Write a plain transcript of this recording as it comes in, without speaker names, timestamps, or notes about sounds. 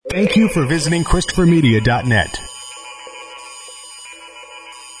Thank you for visiting ChristopherMedia.net.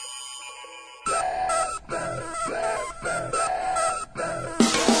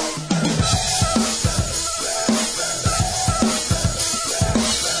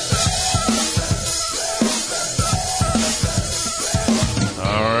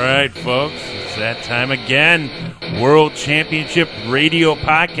 Folks, it's that time again. World Championship Radio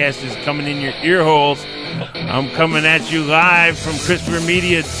Podcast is coming in your ear holes. I'm coming at you live from Christopher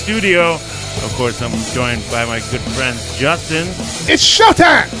Media Studio. Of course, I'm joined by my good friend Justin. It's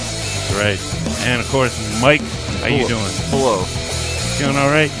showtime! That's right. And of course, Mike. How you doing? Hello. Doing all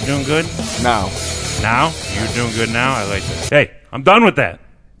right? You doing good? Now? You're doing good now? I like that. Hey, I'm done with that.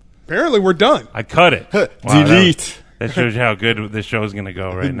 Apparently, we're done. I cut it. Wow, delete. That shows you how good this show is going to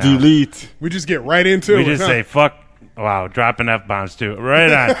go right now. Delete. We just get right into it. We just say, fuck. Wow, dropping F-bombs too.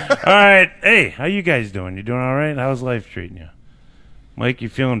 Right on. All right. Hey, how you guys doing? You doing all right? How's life treating you? Mike, you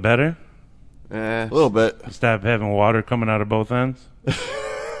feeling better? A little bit. You stopped having water coming out of both ends?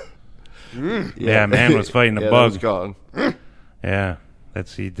 Yeah, man was fighting a bug. That was gone. Yeah,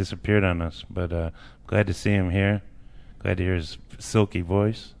 he disappeared on us. But glad to see him here. Glad to hear his silky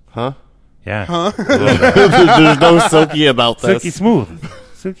voice. Huh? Yeah. Huh? There's no silky about this. Silky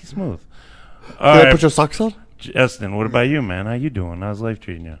smooth. All right. Put your socks on? Justin, what about you, man? How you doing? How's life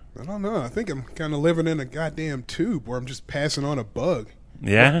treating you? I don't know. I think I'm kind of living in a goddamn tube where I'm just passing on a bug.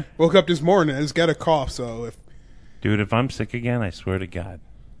 Yeah? Woke up this morning. I just got a cough, so Dude, if I'm sick again, I swear to God.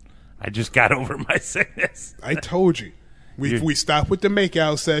 I just got over my sickness. I told you. We stop with the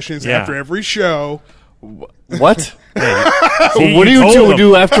makeout sessions after every show. What? See, what do you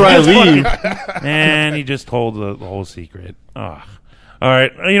do after I leave? Man, he just told the whole secret. Ugh. All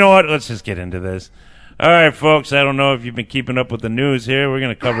right. You know what? Let's just get into this. All right, folks. I don't know if you've been keeping up with the news here. We're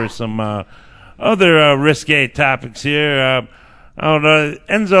going to cover some other risque topics here. I don't know.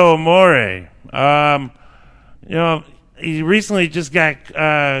 Enzo Amore. He recently just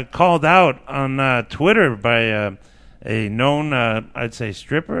got called out on Twitter by a known, I'd say,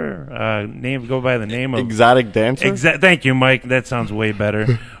 stripper. Go by the name of Exotic Dancer. Thank you, Mike. That sounds way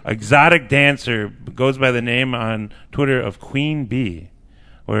better. Exotic Dancer goes by the name on Twitter of Queen Bee,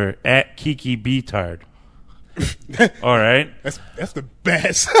 or at Kiki Beatard. All right, that's the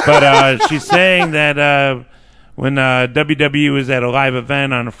best. But she's saying that when WWE was at a live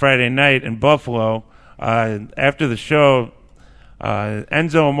event on a Friday night in Buffalo, after the show,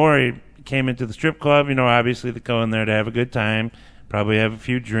 Enzo Amore came into the strip club. Obviously they go in there to have a good time, probably have a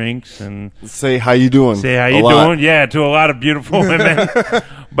few drinks and say how you doing. Yeah, to a lot of beautiful women.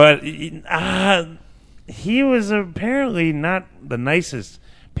 But he was apparently not the nicest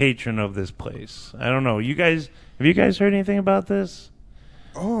patron of this place. I don't know. Have you guys heard anything about this?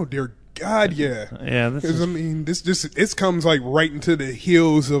 Oh dear God, yeah. Yeah, this comes like right into the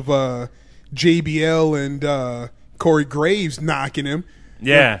heels of JBL and Corey Graves knocking him.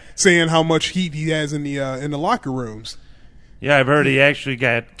 Yeah, saying how much heat he has in the locker rooms. Yeah, I've heard he actually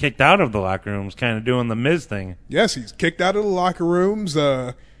got kicked out of the locker rooms, kind of doing the Miz thing. Yes, he's kicked out of the locker rooms.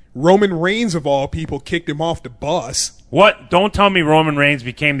 Roman Reigns, of all people, kicked him off the bus. What? Don't tell me Roman Reigns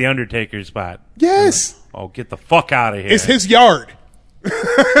became the Undertaker's spot. Yes. Oh, get the fuck out of here. It's his yard.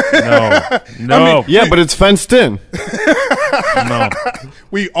 No. Yeah, but it's fenced in. No.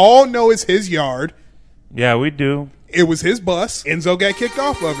 We all know it's his yard. Yeah, we do. It was his bus. Enzo got kicked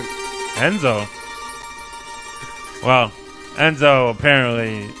off of it. Enzo? Well, Enzo,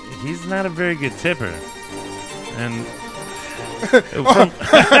 apparently, he's not a very good tipper. And...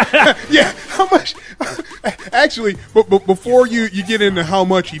 yeah, how much? Actually, but before you get into how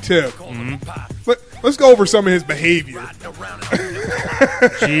much he tipped, let's go over some of his behavior.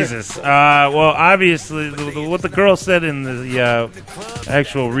 Jesus. Well, obviously, what the girl said in the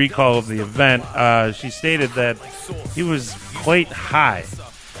actual recall of the event, she stated that he was quite high,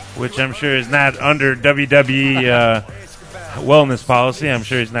 which I'm sure is not under WWE wellness policy. I'm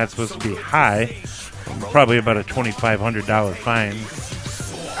sure he's not supposed to be high. Probably about a $2,500 fine.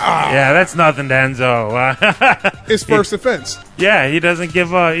 Yeah, that's nothing to Enzo. His first offense. Yeah, he doesn't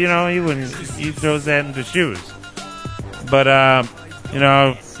give up. He throws that into shoes. But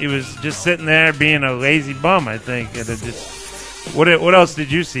he was just sitting there being a lazy bum, I think. And it just, what else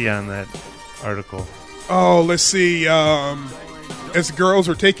did you see on that article? Oh, let's see. As the girls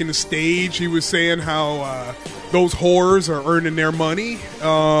were taking the stage, he was saying how those whores are earning their money.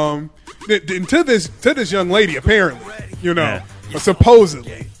 And to this young lady, apparently,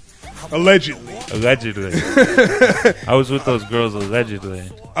 supposedly, allegedly. I was with those girls allegedly.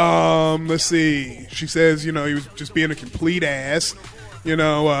 Let's see. She says, he was just being a complete ass.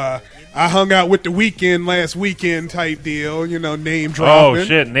 I hung out with The Weeknd last weekend type deal, name dropping. Oh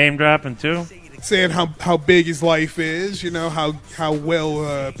shit, name dropping too. Saying how big his life is, how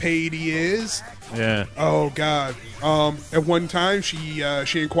well paid he is. Yeah. Oh God. At one time, she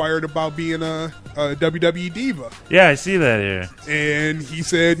inquired about being a WWE diva, Yeah, I see that here. and he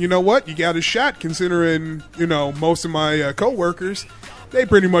said, "You know what? You got a shot. Considering most of my coworkers, they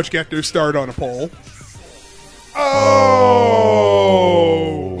pretty much got their start on a pole." Oh.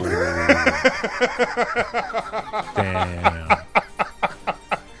 Damn.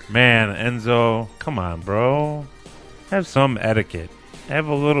 Man, Enzo, come on, bro. Have some etiquette. Have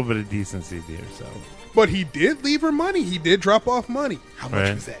a little bit of decency to yourself. But he did leave her money. He did drop off money. How much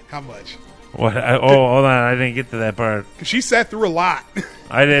Right. was that? How much? What? Hold on. I didn't get to that part. 'Cause she sat through a lot.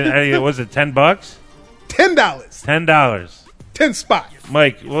 I didn't. Was it $10? $10. $10. 10 spots.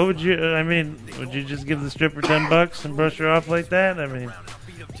 Mike, what would you? Would you just give the stripper $10 and brush her off like that? I mean,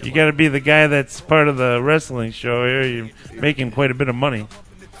 you got to be the guy that's part of the wrestling show here. You're making quite a bit of money.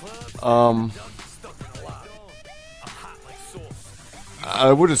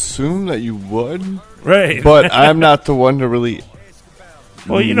 I would assume that you would, Right. but I'm not the one to really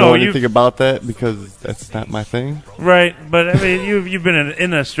well, you know know, anything about that because that's not my thing. right. But I mean, you've been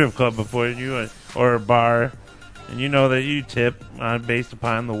in a strip club before, or a bar, and you know that you tip based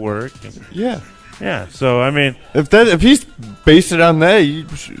upon the work. Yeah. Yeah. So I mean, If he's based it on that,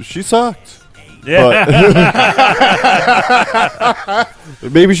 she sucked. yeah.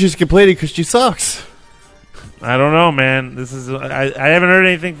 Maybe she's complaining because she sucks. I don't know, man. This is I haven't heard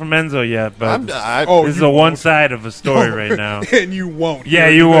anything from Enzo yet, but Oh, this is you a one won't. side of a story right now. And you won't. Yeah,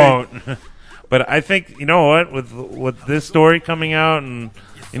 Here's you the thing. won't. But I think, you know what, with this story coming out and,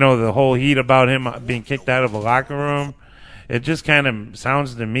 the whole heat about him being kicked out of a locker room, it just kind of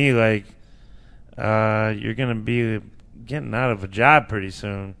sounds to me like you're going to be getting out of a job pretty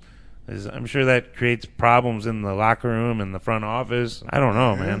soon. I'm sure that creates problems in the locker room and the front office. I don't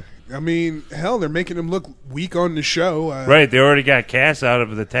know, man. I mean, hell, they're making him look weak on the show. Right, they already got Cass out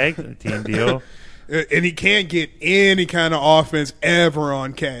of the tag team deal. And he can't get any kind of offense ever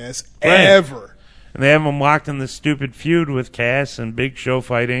on Cass. Right. Ever. And they have him locked in this stupid feud with Cass and Big Show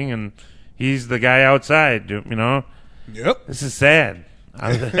fighting, and he's the guy outside, Yep. This is sad.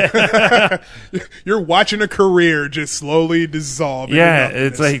 You're watching a career just slowly dissolve. into Yeah,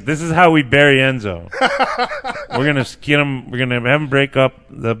 nothingness. it's like this is how we bury Enzo. We're gonna get him. We're gonna have him break up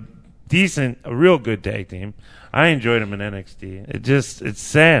a real good tag team. I enjoyed him in NXT. It's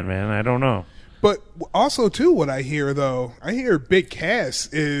sad, man. I don't know. But also, too, what I hear, though, I hear Big Cass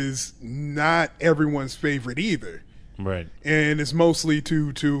is not everyone's favorite either. Right. And it's mostly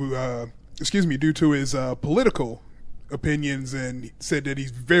due to his political opinions, and he said that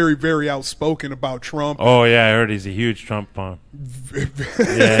he's very, very outspoken about Trump. Oh yeah, I heard he's a huge Trump fan.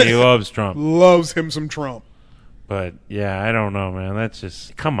 Yeah, he loves Trump. Loves him some Trump. But yeah, I don't know, man. That's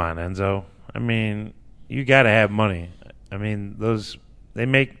just come on, Enzo. I mean, you got to have money. I mean, they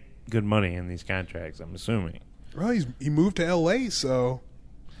make good money in these contracts. I'm assuming. Well, he moved to L.A., so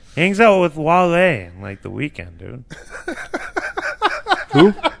He hangs out with Wale in like the weekend, dude.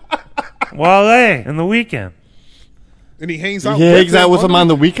 Who? Wale in the weekend. and he hangs out. He hangs out with him on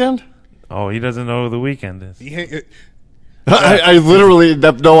the weekend? Oh, he doesn't know who the weekend is. I literally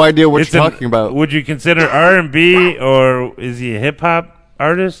have no idea what you're talking about. Would you consider R&B or is he a hip hop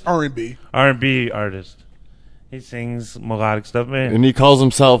artist? R&B. R&B artist. He sings melodic stuff, man. And he calls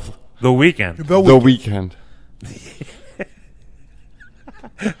himself The Weekend. The The Weeknd. Weekend.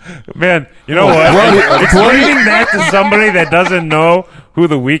 Man, you know what? Explaining that to somebody that doesn't know who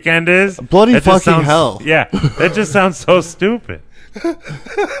The Weeknd is. Bloody that just fucking sounds- hell. Yeah, that just sounds so stupid.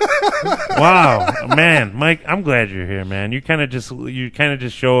 Wow, man, Mike, I'm glad you're here, man. You kind of just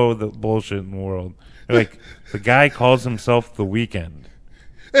show the bullshit in the world. Like the guy calls himself The Weeknd.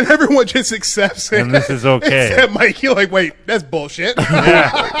 And everyone just accepts it. And this is okay. Except Mike, you're like, wait, that's bullshit.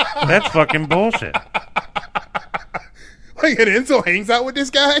 Yeah, that's fucking bullshit. Like, and Enzo hangs out with this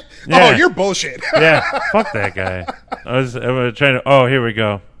guy? Yeah. Oh, you're bullshit. Yeah, fuck that guy. I was trying to. Oh, here we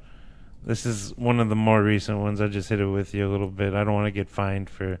go. This is one of the more recent ones. I just hit it with you a little bit. I don't want to get fined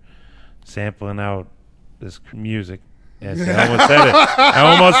for sampling out this music. Yes, I almost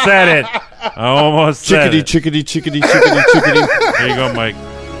said it. I almost said Chickadee, it. chickadee, chickadee, chickadee, chickadee. Here you go, Mike.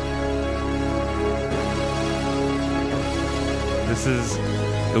 This is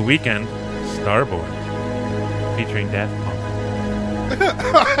The Weeknd, Starboard, featuring Daft Punk.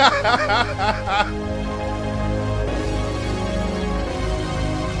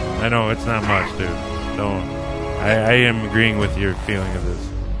 I know it's not much, dude. Don't. I am agreeing with your feeling of this.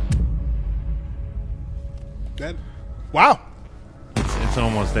 Wow. It's It's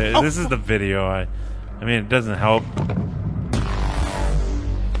almost there. This is the video. I mean, it doesn't help.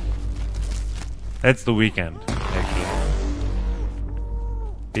 That's The Weeknd, actually.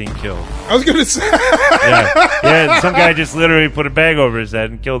 Being killed. I was gonna say. Yeah. Some guy just literally put a bag over his head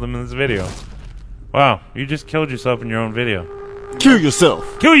and killed him in this video. Wow, you just killed yourself in your own video. Kill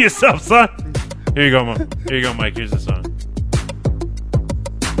yourself. Kill yourself, son. Here you go, Mike. Here's the song.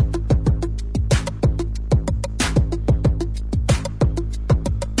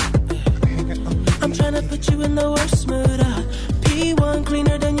 I'm trying to put you in the worst mood. P1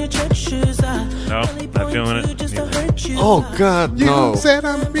 cleaner than your church shoes. No, not feeling it. Just to hurt you. Oh God, no. You said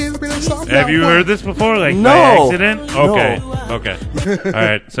I'm really soft. Have you heard this before? Like No. by accident? No. Okay. All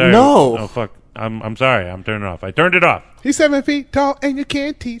right. Sorry. No. Oh fuck. I'm sorry. I'm turning it off. I turned it off. He's 7 feet tall, and you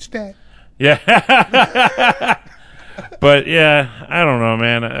can't teach that. Yeah. But yeah, I don't know,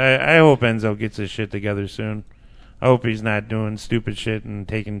 man. I hope Enzo gets his shit together soon. I hope he's not doing stupid shit and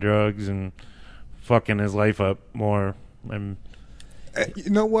taking drugs and fucking his life up more. You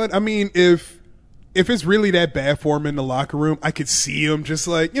know what? I mean, if it's really that bad for him in the locker room, I could see him just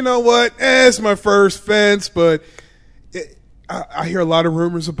like, you know what? It's my first fence, but I hear a lot of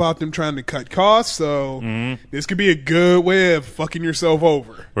rumors about them trying to cut costs, so this could be a good way of fucking yourself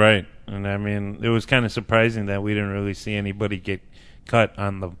over. Right. And I mean, it was kind of surprising that we didn't really see anybody get cut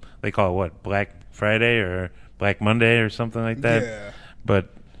on the, they call it what, Black Friday or Black Monday or something like that. Yeah.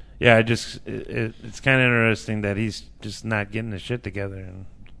 But yeah, it's kind of interesting that he's just not getting his shit together. And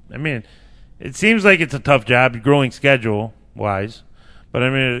I mean, it seems like it's a tough job, growing schedule wise. But I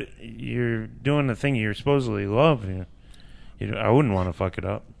mean, you're doing the thing you supposedly love. I wouldn't want to fuck it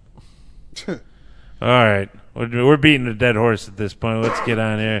up. All right, we're beating a dead horse at this point. Let's get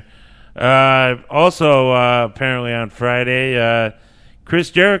on here. Also, apparently on Friday, Chris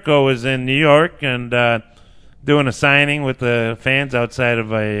Jericho was in New York and doing a signing with the fans outside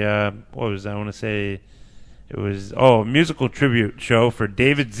of a what was that? I want to say it was a musical tribute show for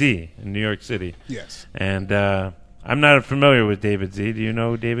David Z in New York City. Yes. And I'm not familiar with David Z. Do you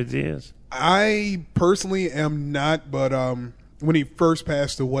know who David Z is? I personally am not, but when he first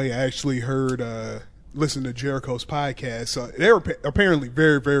passed away, I actually listened to Jericho's podcast. So they were apparently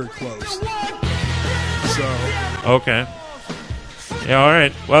very, very close. So okay, yeah, all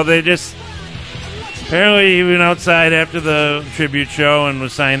right. Well, they just apparently he went outside after the tribute show and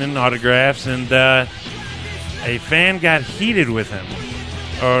was signing autographs, and a fan got heated with him,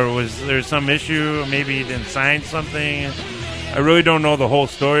 or was there some issue? Maybe he didn't sign something. I really don't know the whole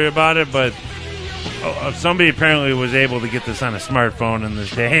story about it, but somebody apparently was able to get this on a smartphone in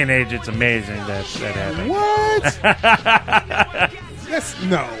this day and age. It's amazing that happened. what?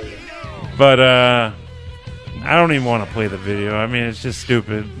 No. But I don't even want to play the video. I mean, it's just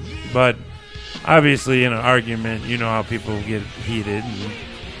stupid. But obviously, in an argument, you know how people get heated. And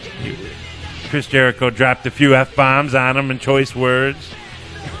Chris Jericho dropped a few F-bombs on him and choice words.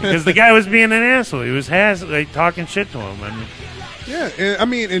 Because the guy was being an asshole. He was talking shit to him. I mean, yeah,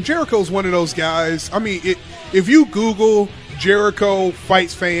 and Jericho's one of those guys. I mean, if you Google Jericho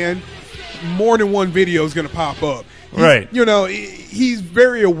fights fan, more than one video is going to pop up. Right. You know, he's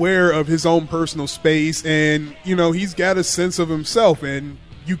very aware of his own personal space, and, you know, he's got a sense of himself, and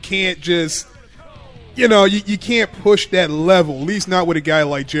you can't just, you know, you can't push that level, at least not with a guy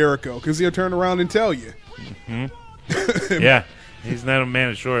like Jericho, because he'll turn around and tell you. Mm-hmm. Yeah. He's not a man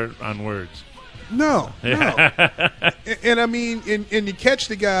of short on words. No. And I mean, and you catch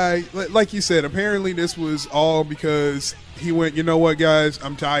the guy, like you said, apparently this was all because he went, you know what, guys,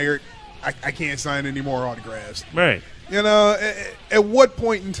 I'm tired. I can't sign any more autographs. Right. You know, at what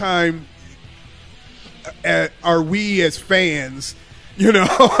point in time are we as fans, you know,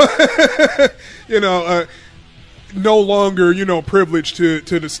 no longer, privileged to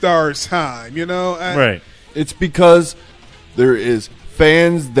the stars' time, you know? Right. It's because there is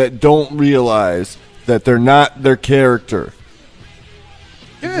fans that don't realize that they're not their character.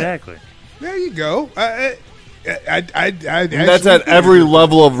 Yeah. Exactly. There you go. And that's at every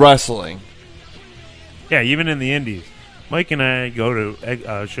level of wrestling. Yeah, even in the indies. Mike and I go to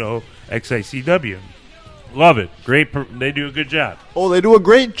a show, XICW. Love it. Great. They do a good job. Oh, they do a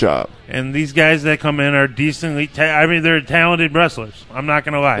great job. And these guys that come in are decently they're talented wrestlers. I'm not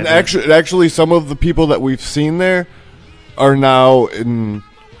going to lie. And actually, some of the people that we've seen there are now in,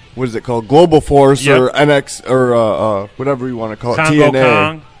 what is it called, Global Force or NX or whatever you want to call it, Congo TNA.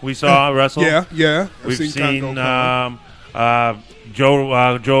 Kong, we saw wrestle. Yeah. We've seen Joe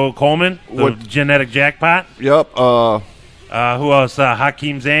Coleman, the Genetic Jackpot. Yep. Who else?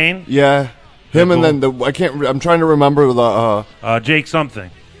 Hakeem Zane. Yeah. Him and then I'm trying to remember the Jake something.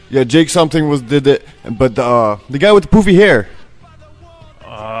 Yeah, Jake something did it, but the guy with the poofy hair.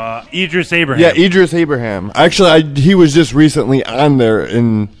 Idris Abraham. Yeah, Idris Abraham. Actually, he was just recently on there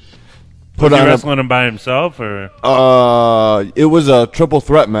and put Was he on wrestling him by himself, or? it was a triple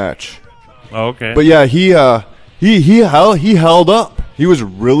threat match. Oh, okay. But yeah, he held up. He was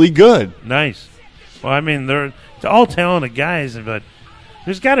really good. Nice. Well, I mean, they're all talented guys, but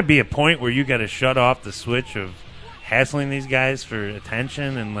there's got to be a point where you got to shut off the switch of hassling these guys for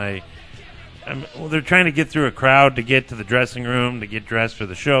attention and they're trying to get through a crowd to get to the dressing room to get dressed for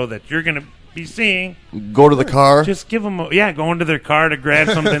the show that you're going to be seeing. Go to the car. Just give them, go into their car to grab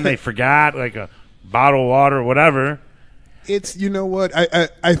something they forgot, like a bottle of water or whatever. It's, you know what,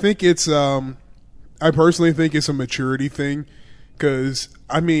 I think it's I personally think it's a maturity thing, because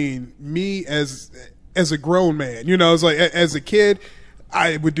I mean, me as a grown man, you know, it's like as a kid,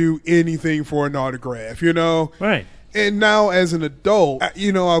 I would do anything for an autograph, you know, Right. And now as an adult,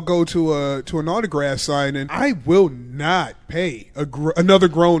 you know, I'll go to an autograph signing. I will not pay another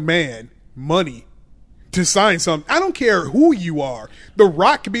grown man money to sign something. I don't care who you are. The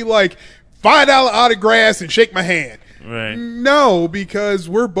Rock could be like $5 autographs and shake my hand. Right. No, because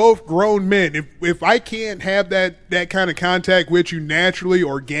we're both grown men. If I can't have that kind of contact with you naturally,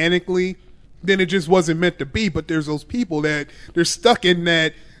 organically, then it just wasn't meant to be. But there's those people that they're stuck in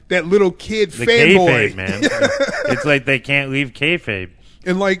that little kid The fanboy, kayfabe, man. It's like they can't leave kayfabe.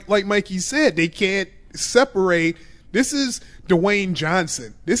 and like Mikey said, they can't separate. This is Dwayne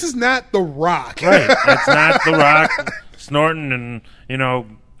Johnson. This is not The Rock. Right. It's not The Rock snorting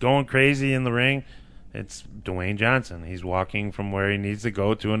and, going crazy in the ring. It's Dwayne Johnson. He's walking from where he needs to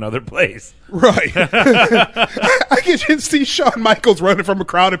go to another place. Right. I can just see Shawn Michaels running from a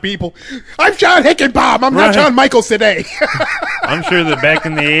crowd of people. I'm John Hickenbomb. I'm not Right. Shawn Michaels today. I'm sure that back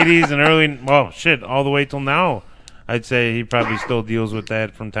in the 80s and all the way till now, I'd say he probably still deals with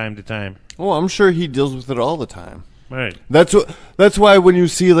that from time to time. Oh, I'm sure he deals with it all the time. Right. That's why when you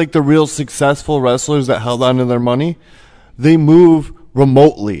see like the real successful wrestlers that held on to their money, they move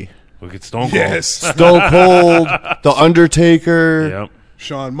remotely. Look at Stone Cold. Yes. Stone Cold, The Undertaker, Yep.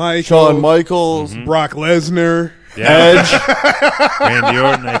 Shawn Michaels. Shawn Michaels, Brock Lesnar. Yeah. Edge. Randy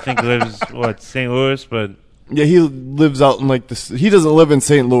Orton, I think, lives, St. Louis, but Yeah, he lives out in like this. He doesn't live in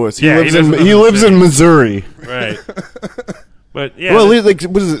St. Louis. He Yeah, he lives doesn't in live he in lives the in city. Missouri. right. But, yeah. Well, like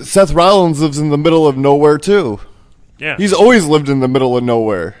what is it? Seth Rollins lives in the middle of nowhere too. yeah. He's always lived in the middle of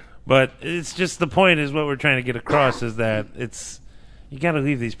nowhere. But it's just the point is what we're trying to get across is that you got to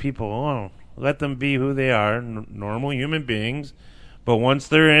leave these people alone. Let them be who they are, normal human beings. But once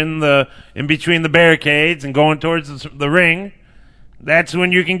they're in between the barricades and going towards the ring, that's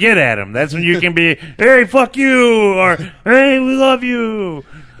when you can get at them. That's when you can be, hey, fuck you, or hey, we love you.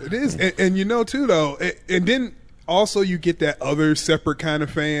 It is. And you know, too, though, and then also you get that other separate kind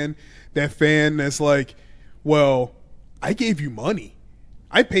of fan, that fan that's like, well, I gave you money.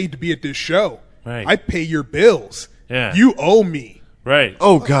 I paid to be at this show. Right. I pay your bills. Yeah. You owe me. Right.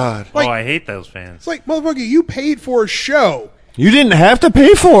 Oh God, Like- I hate those fans. It's like, motherfucker, you paid for a show. you didn't have to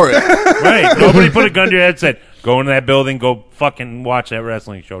pay for it. Right. Nobody put a gun to your head and said, go into that building, go fucking watch that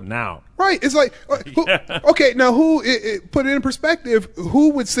wrestling show now. Right. It's like, okay, now put it in perspective,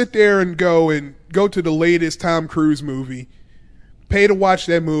 who would sit there and go to the latest Tom Cruise movie, pay to watch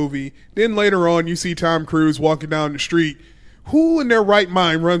that movie, then later on you see Tom Cruise walking down the street. Who in their right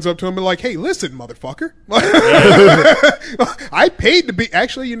mind runs up to him and like, hey, listen, motherfucker. I paid to be.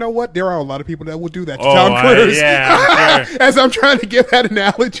 Actually, you know what? There are a lot of people that will do that to Tom Cruise. I'm sure. As I'm trying to give that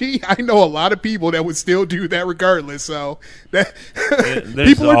analogy, I know a lot of people that would still do that regardless. So that There's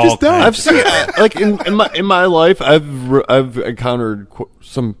people are all just dumb. kinds I've seen like in my life, I've encountered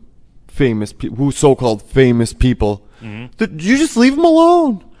some famous people, who so-called famous people. That you just leave them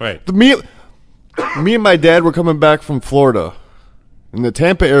alone. Right. Me and my dad were coming back from Florida. In the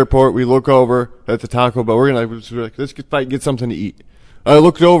Tampa airport, we look over at the Taco Bell. We're like, let's get something to eat. I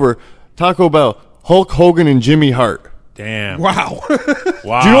looked over, Taco Bell, Hulk Hogan and Jimmy Hart. Damn. Wow.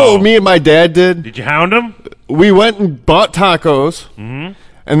 Wow. Do you know what me and my dad did? Did you hound him? We went and bought tacos, and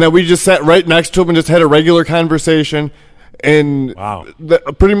then we just sat right next to him and just had a regular conversation. And Wow.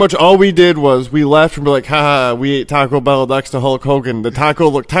 pretty much all we did was we laughed and be like, ha, we ate Taco Bell next to Hulk Hogan. The taco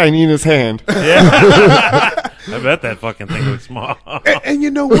looked tiny in his hand. I bet that fucking thing was small. And you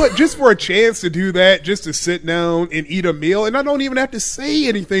know what? Just for a chance to do that, just to sit down and eat a meal, and I don't even have to say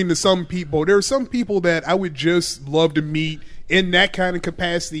anything to some people. There are some people that I would just love to meet in that kind of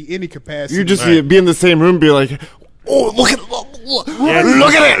capacity, any capacity. You just Right. be in the same room and be like, oh, look at it.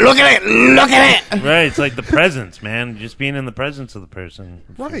 Right, it's like the presence, man. Just being in the presence of the person.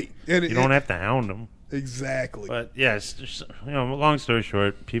 Right. And You don't have to hound them. Exactly. But yes, just, long story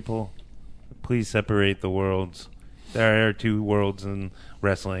short, people, please separate the worlds. There are two worlds in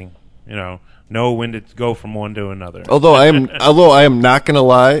wrestling. know when to go from one to another. Although I am not gonna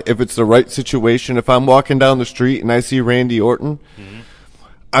lie, if it's the right situation, if I'm walking down the street and I see Randy Orton,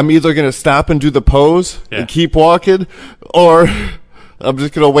 I'm either gonna stop and do the pose and keep walking, or I'm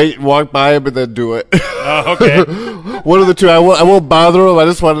just gonna wait and walk by him and then do it. Oh, okay. One of the two. I won't bother him. I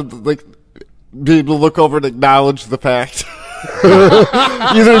just want to be able to look over and acknowledge the fact.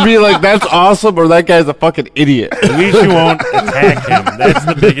 Either be like, that's awesome, or that guy's a fucking idiot. At least you won't attack him. That's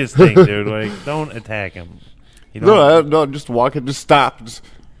the biggest thing, dude. Like, don't attack him. No, just walk and just stop. Just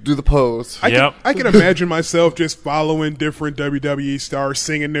do the pose. I can imagine myself just following different WWE stars,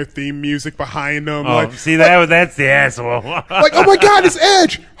 singing their theme music behind them. Oh, see, that's the asshole. Like, oh my God, it's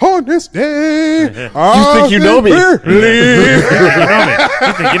Edge on this day. You think you know me? You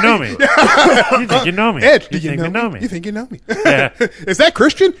think you know me? You think you know me? Edge, do you you think know you know me? me? You think you know me? Yeah. Is that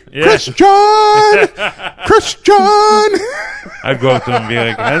Christian? Yeah. Christian! I'd go up to him and be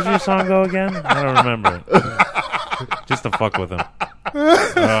like, how's your song go again? I don't remember it. Just to fuck with him.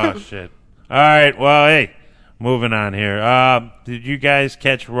 Oh, shit. All right, well, hey, moving on here. Did you guys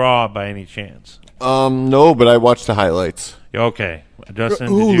catch Raw by any chance? No, but I watched the highlights. Okay. Justin,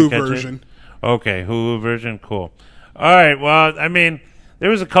 did Hulu you catch version. it? Okay, Hulu version, cool. All right, well, I mean, there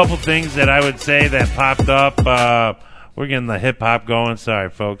was a couple things that I would say that popped up. We're getting the hip-hop going.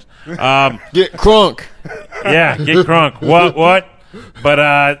 Sorry, folks. Get crunk. Yeah, get crunk. What?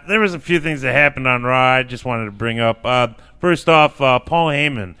 But there was a few things that happened on Raw I just wanted to bring up. First off, Paul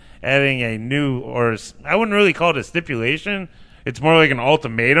Heyman adding a new, or I wouldn't really call it a stipulation. It's more like an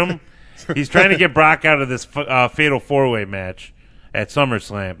ultimatum. He's trying to get Brock out of this fatal four-way match at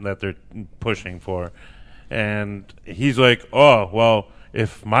SummerSlam that they're pushing for. And he's like, oh, well,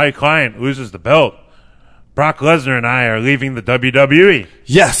 if my client loses the belt, Brock Lesnar and I are leaving the WWE.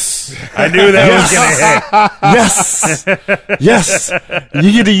 Yes. I knew that was going to hit. Yes.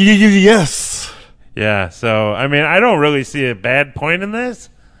 Yes. Yeah, so, I mean, I don't really see a bad point in this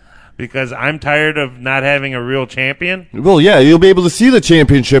because I'm tired of not having a real champion. Well, yeah, you'll be able to see the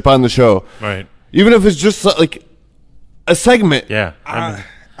championship on the show. Right. Even if it's just like a segment. Yeah. I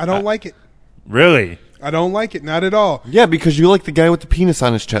don't like it. Really? I don't like it, not at all. Yeah, because you like the guy with the penis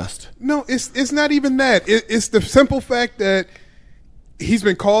on his chest. No, it's not even that. It's the simple fact that he's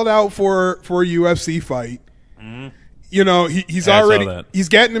been called out for a UFC fight. Mm-hmm. He's Yeah, I saw already that. he's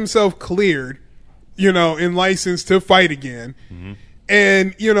gotten himself cleared, and licensed to fight again. Mm-hmm.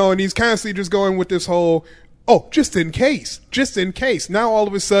 And and he's constantly just going with this whole, oh, just in case. Now all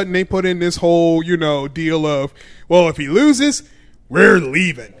of a sudden they put in this whole, deal of, well, if he loses, we're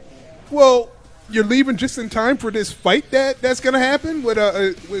leaving. Well, you're leaving just in time for this fight that's going to happen with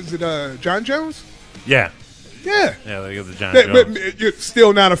was it John Jones? Yeah. Yeah. Yeah, they got the John Jones. But it's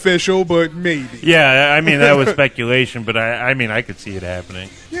still not official, but maybe. Yeah, I mean, that was speculation, but I mean, I could see it happening.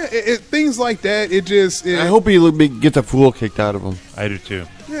 Yeah, things like that, I hope he gets a fool kicked out of him. I do too.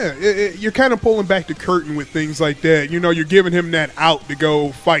 Yeah, you're kind of pulling back the curtain with things like that. You're giving him that out to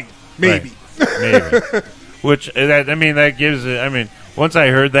go fight. Maybe. Right. Maybe. Which, that gives it, once I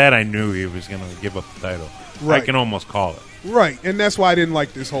heard that, I knew he was going to give up the title. Right. I can almost call it. Right, and that's why I didn't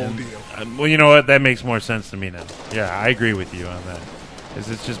like this whole deal. Well, you know what? That makes more sense to me now. Yeah, I agree with you on that.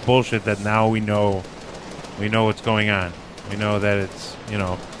 It's just bullshit that now we know what's going on. We know that it's,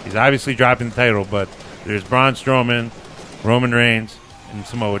 he's obviously dropping the title, but there's Braun Strowman, Roman Reigns, and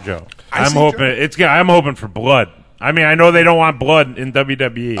Samoa Joe. I'm hoping for blood. I mean, I know they don't want blood in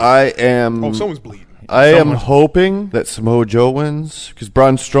WWE. Someone's bleeding. I am hoping that Samoa Joe wins because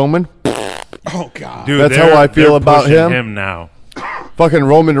Braun Strowman. Oh God, dude, that's how I feel about him now. Fucking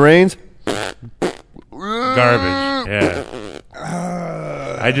Roman Reigns, garbage. Yeah,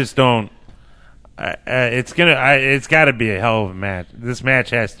 I just don't. It's got to be a hell of a match. This match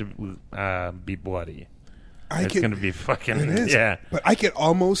has to be bloody. It's going to be fucking. It is. Yeah, but I could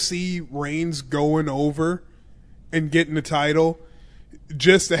almost see Reigns going over and getting the title.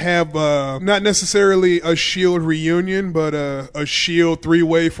 Just to have not necessarily a Shield reunion, but a Shield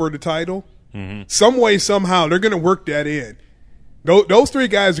three-way for the title. Mm-hmm. Some way, somehow, they're going to work that in. Those three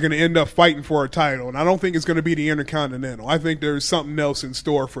guys are going to end up fighting for a title, and I don't think it's going to be the Intercontinental. I think there's something else in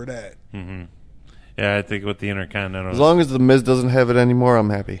store for that. Mm-hmm. Yeah, I think with the Intercontinental. As long as The Miz doesn't have it anymore, I'm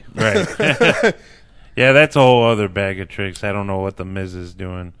happy. Right. Yeah, that's a whole other bag of tricks. I don't know what The Miz is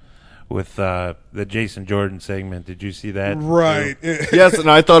doing with the Jason Jordan segment. Did you see that? Right. Yes, and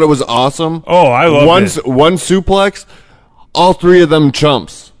I thought it was awesome. Oh, I loved it. One suplex, all three of them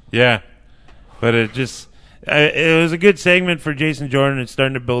chumps. Yeah. But it was a good segment for Jason Jordan. It's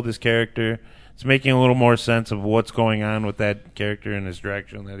starting to build his character. It's making a little more sense of what's going on with that character and his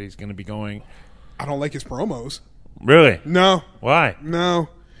direction that he's going to be going. I don't like his promos. Really? No. Why? No.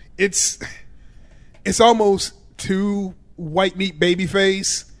 it's almost too white meat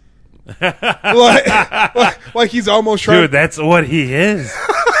babyface. like he's almost trying. Dude, that's what he is.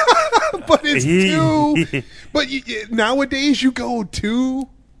 But it's too. But nowadays, you go too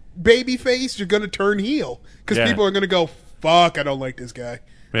babyface, you're gonna turn heel because people are gonna go, "Fuck, I don't like this guy."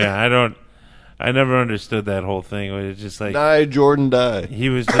 Yeah, I never understood that whole thing. It's just like Die, Jordan, die. he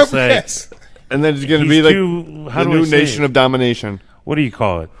was just like, Yes. And then it's going to He's be like too- how the do I new say nation it? of domination. what do you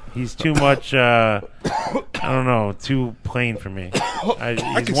call it? He's too much. I don't know, too plain for me.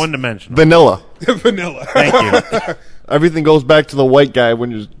 He's one dimensional. Vanilla. Vanilla. Thank you. Everything goes back to the white guy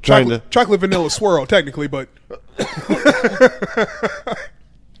when you're trying chocolate vanilla swirl, technically, but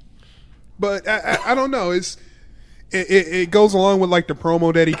but I don't know. It goes along with like the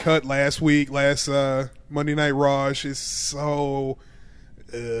promo that he cut last Monday Night Raw. It's just so.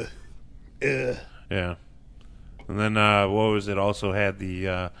 Yeah. And then what was it? Also had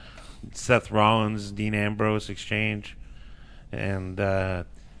the Seth Rollins, Dean Ambrose exchange, and that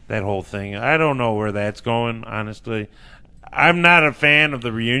whole thing. I don't know where that's going, honestly. I'm not a fan of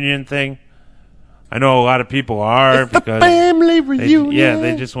the reunion thing. I know a lot of people are It's the because family reunion.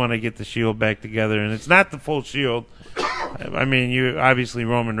 they just want to get the Shield back together, and it's not the full Shield. I mean, you obviously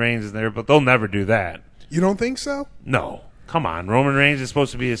Roman Reigns is there, but they'll never do that. You don't think so? No. Come on, Roman Reigns is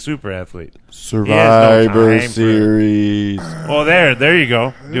supposed to be a super athlete. Survivor time for- Series. Well, there you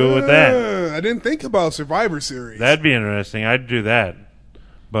go. Do it with that. I didn't think about Survivor Series. That'd be interesting. I'd do that.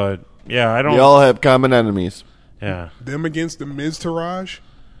 But yeah, I don't. We all have common enemies. Yeah, Them against the Miz Taraj.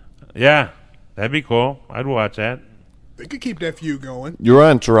 yeah, that'd be cool. I'd watch that. They could keep that feud going. Your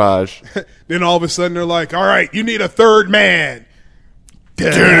entourage. Then all of a sudden they're like, "All right, you need a third man."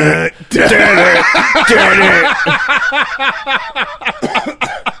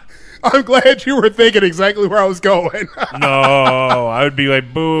 I'm glad you were thinking exactly where I was going. No, I would be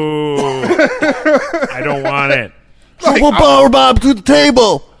like, boo. I don't want it. Triple power bomb to the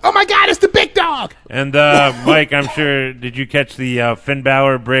table. Oh my God, it's the big dog. And Mike, I'm sure. Did you catch the Finn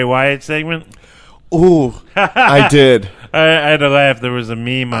Balor Bray Wyatt segment? Ooh, I did. I had to laugh. There was a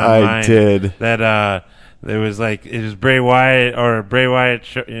meme online. I did. That there was like it was Bray Wyatt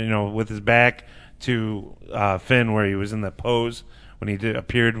with his back to Finn, where he was in that pose when he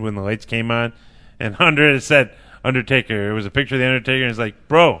appeared when the lights came on, and under it said Undertaker. It was a picture of the Undertaker, and it's like,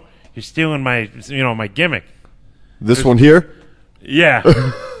 bro, you're stealing my my gimmick. This one here? Yeah,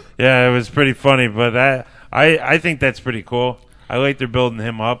 yeah, it was pretty funny, but I think that's pretty cool. I like they're building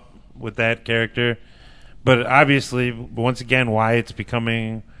him up with that character, but obviously, once again, Wyatt's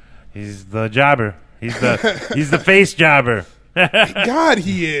he's the jobber. He's the face jobber. God,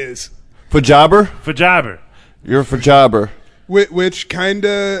 he is. For jobber? For jobber. You're for jobber. Which kind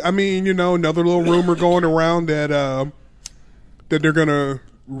of, I mean, another little rumor going around that they're gonna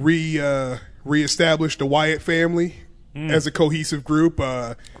reestablish the Wyatt family as a cohesive group.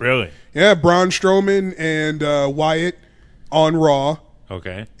 Really? Yeah, Braun Strowman and Wyatt on Raw,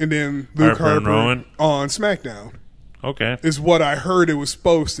 Okay. and then Luke Harper and Harper Rowan? on SmackDown. Okay. Is what I heard it was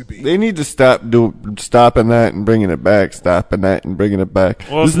supposed to be. They need to stopping that and bringing it back. Stopping that and bringing it back.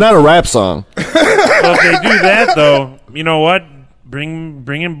 Well, this is not a rap song. Well, if they do that, though, you know what? Bring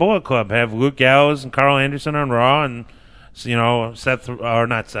in Bullet Club. Have Luke Gallows and Carl Anderson on Raw, and not Seth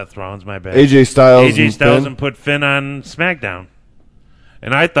Rollins. My bad. AJ Styles. AJ and Styles Finn. and put Finn on SmackDown.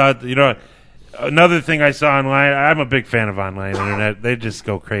 And I thought, another thing I saw online. I'm a big fan of online internet. They just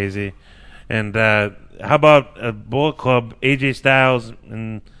go crazy. And how about a Bullet Club, AJ Styles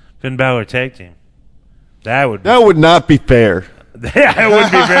and Finn Balor tag team? That would not be fair. that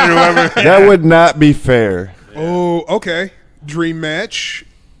would be fair to whoever. That would not be fair. Oh, okay. Dream match.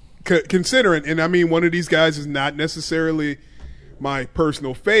 Considering, and I mean, one of these guys is not necessarily my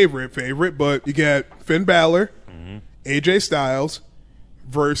personal favorite, but you got Finn Balor, AJ Styles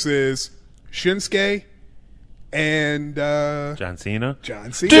versus Shinsuke and John Cena.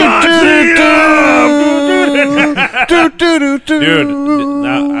 John Cena. Dude,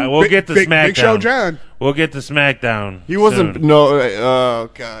 we'll get to SmackDown. Big Show John. We'll get to SmackDown. He wasn't. soon. No. Oh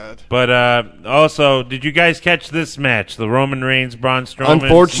God. But also, did you guys catch this match? The Roman Reigns, Braun Strowman.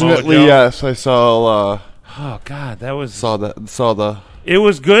 Unfortunately, Samoa Joe? yes. I saw. Oh God, that was. Saw the. It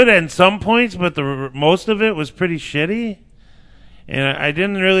was good at some points, but most of it was pretty shitty. And I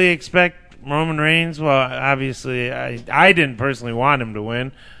didn't really expect Roman Reigns. Well, obviously, I didn't personally want him to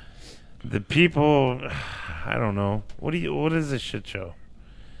win. The people, I don't know. What is this shit show?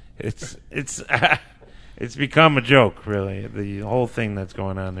 It's it's become a joke, really. The whole thing that's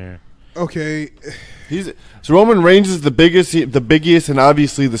going on there. Okay. So Roman Reigns is the biggest, and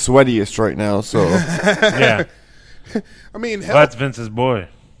obviously the sweatiest right now. So Yeah, I mean, well, that's Vince's boy.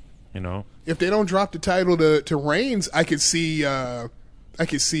 If they don't drop the title to Reigns, I could see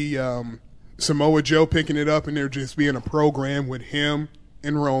Samoa Joe picking it up and there just being a program with him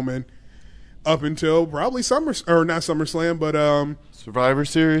and Roman up until probably not SummerSlam, but Survivor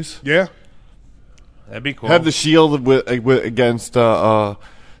Series. Yeah, That'd be cool. Have the Shield against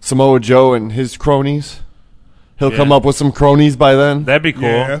Samoa Joe and his cronies. He'll come up with some cronies by then. That'd be cool.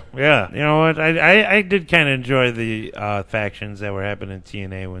 Yeah. You know what? I did kind of enjoy the factions that were happening in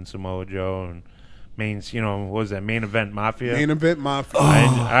TNA when Samoa Joe and what was that, Main Event Mafia? Main Event Mafia.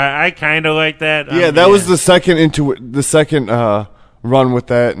 I kind of like that. Yeah, that was the second run with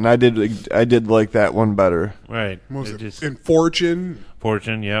that, and I did like that one better. Right. What was it? In Fortune,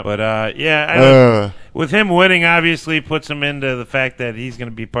 yeah. But yeah, with him winning, obviously puts him into the fact that he's going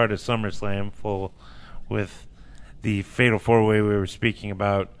to be part of SummerSlam with the Fatal 4-Way we were speaking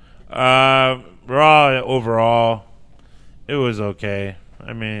about. Raw overall, it was okay.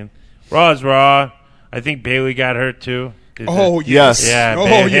 I mean, Raw is Raw. I think Bayley got hurt too. Yes.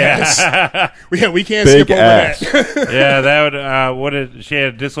 Yeah. Yes. Yeah, we can't Big skip over ass. that. Yeah, that would. She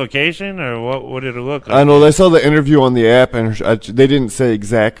had a dislocation, or what did it look like? I know. I saw the interview on the app, and they didn't say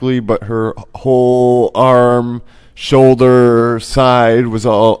exactly, but her whole arm, shoulder, side was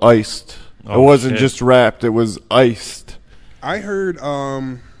all iced. It wasn't just wrapped; it was iced. I heard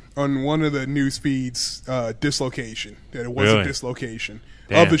on one of the news feeds dislocation, that it was a dislocation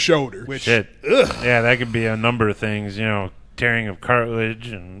of the shoulder. Which, Shit. Yeah, that could be a number of things. Tearing of cartilage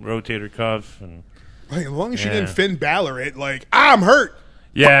and rotator cuff, and as long as she didn't Finn Balor it, I'm hurt.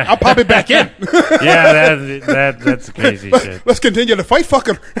 Yeah, I'll pop it back in. Yeah, that's crazy shit. Let's continue to fight,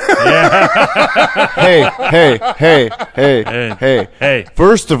 fucker. Hey.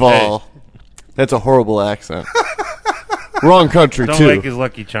 First of all, that's a horrible accent. Wrong country Don't too. like his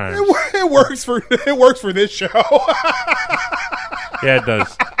Lucky Charms. It works for this show. Yeah, it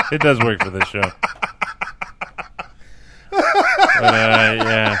does. It does work for this show. But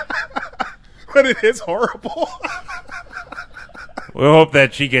yeah, But it is horrible. we'll hope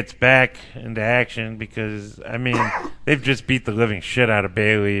that she gets back into action because they've just beat the living shit out of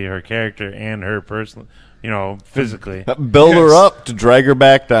Bayley, her character, and her personally, physically. Build her up to drag her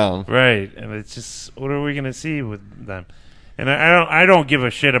back down. Right, and it's just, what are we going to see with them? And I don't give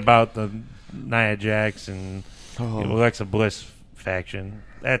a shit about the Nia Jax and Alexa Bliss faction.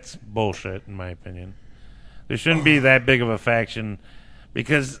 That's bullshit, in my opinion. There shouldn't be that big of a faction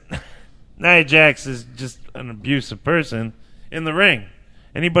because Nia Jax is just an abusive person in the ring.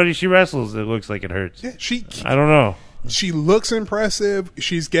 Anybody she wrestles, it looks like it hurts. Yeah, I don't know. She looks impressive.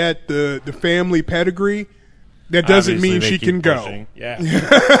 She's got the family pedigree. That doesn't Obviously, mean they she keep can pushing. go. Yeah.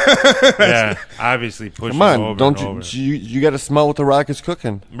 Yeah, obviously pushing Come on, over don't and over. you got to smell what the Rock is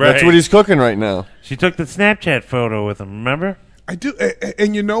cooking. Right. That's what he's cooking right now. She took the Snapchat photo with him, remember? I do,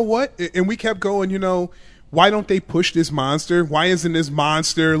 and you know what? And we kept going. Why don't they push this monster? Why isn't this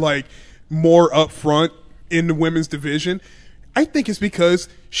monster more up front in the women's division? I think it's because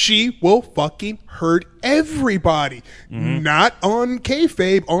she will fucking hurt everybody. Not on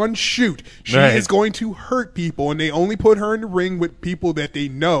kayfabe, on shoot. She is going to hurt people, and they only put her in the ring with people that they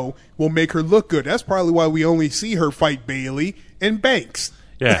know will make her look good. That's probably why we only see her fight Bayley and Banks.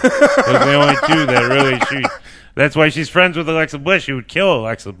 Yeah, those are the only two that really that's why she's friends with Alexa Bliss. She would kill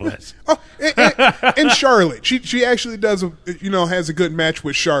Alexa Bliss. And Charlotte. She actually does has a good match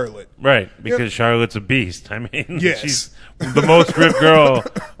with Charlotte. Right, because Charlotte's a beast. Yes. She's the most ripped girl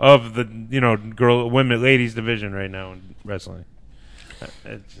of the women ladies division right now in wrestling.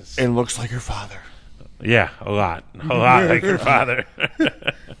 And looks like her father. Yeah, a lot like her father.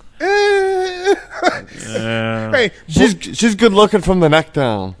 Hey, She's good looking from the neck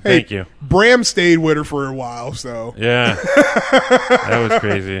down. Thank you. Bram stayed with her for a while, so Yeah, that was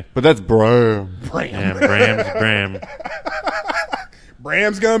crazy. But that's Bram. Yeah, Bram's Bram.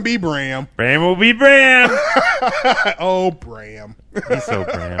 Bram's gonna be Bram. Bram will be Bram. Oh, Bram. He's so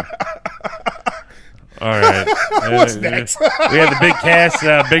Bram. All right. What's next? We had the big cast,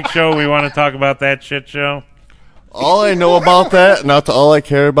 big show. We want to talk about that shit show. All I know about that, not all I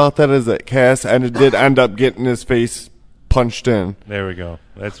care about that, is that Cass did end up getting his face punched in. There we go.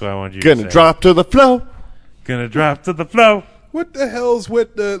 That's what I wanted you to say. Gonna drop to the flow. Gonna drop to the flow. What the hell's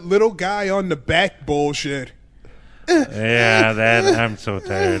with the little guy on the back bullshit? Yeah, that I'm so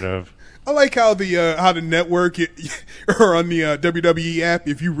tired of. I like how the network or on the WWE app,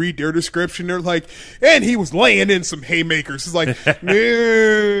 if you read their description, they're like, and he was laying in some haymakers. It's like,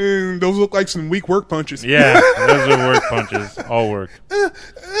 man, those look like some weak work punches. Yeah, those are work punches. All work.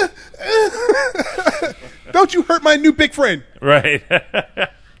 Don't you hurt my new big friend. Right.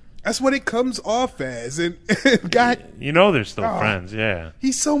 That's what it comes off as. And God, You know they're still friends, yeah.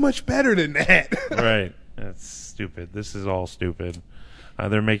 he's so much better than that. Right. That's stupid. This is all stupid.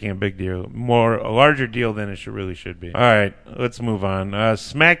 They're making a big deal, a larger deal than it really should be. All right, let's move on.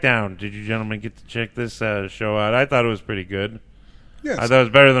 SmackDown. Did you gentlemen get to check this show out? I thought it was pretty good. Yes. I thought it was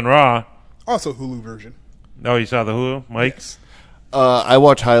better than Raw. Also Hulu version. Oh, you saw the Hulu, Mike? Yes. I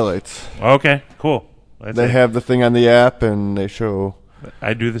watch highlights. Okay, cool. That's They it. have the thing on the app, and they show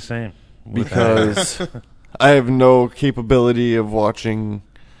I do the same. because I have no capability of watching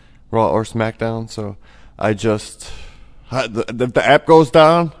Raw or SmackDown, so I just if the app goes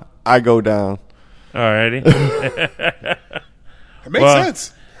down, I go down. Alrighty. It makes Well,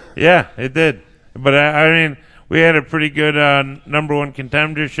 sense. Yeah, it did. But I mean, we had a pretty good number one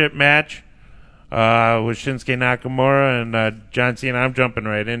contendership match with Shinsuke Nakamura and John Cena. I'm jumping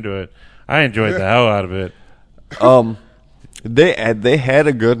right into it. I enjoyed the hell out of it. They had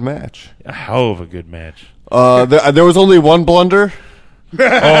a good match. A hell of a good match. There was only one blunder. Oh,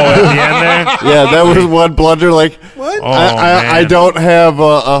 at the end there? Yeah, that was one blunder. Like What? Oh, I man. don't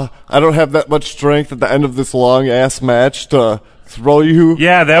have that much strength at the end of this long ass match to throw you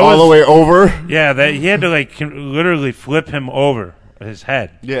Yeah, that all was- the way over. Yeah, he had to literally flip him over his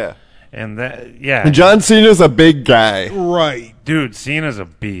head. Yeah. And that, yeah. And John Cena's a big guy. Right. Dude, Cena's a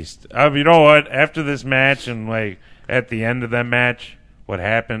beast. You know what? After this match and at the end of that match, what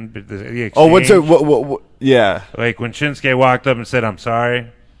happened? The exchange, Oh, what's it? What? Yeah. Like when Shinsuke walked up and said, "I'm sorry."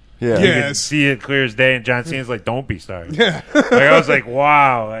 Yeah. You Yeah. could see it clear as day, and John Cena's like, "Don't be sorry." Yeah. I was like,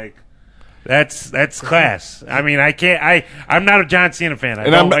 "Wow!" That's class. I mean, I can't. I'm not a John Cena fan. I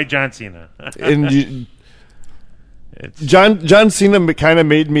And don't I'm- like John Cena. And It's, John Cena kind of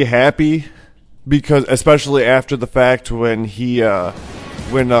made me happy because, especially after the fact when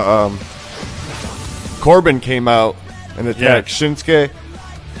Corbin came out and attacked Yeah. Shinsuke,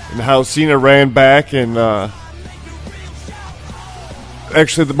 and how Cena ran back and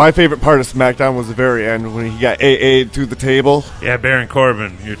actually my favorite part of SmackDown was the very end when he got AA'd to the table. yeah, Baron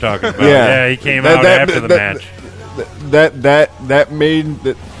Corbin, you're talking about. Yeah. Yeah, he came out after the match. That made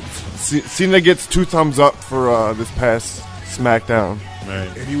that Cena gets 2 thumbs up for this past SmackDown.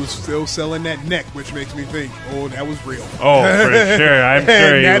 Right. And he was still selling that neck, which makes me think, oh, that was real. Oh, for sure. I'm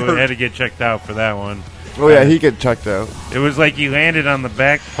sure he That hurt. had to get checked out for that one. Oh yeah, he get checked out. It was like he landed on the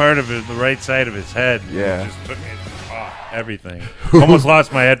back part of the right side of his head. Yeah. It just took it off, everything. Almost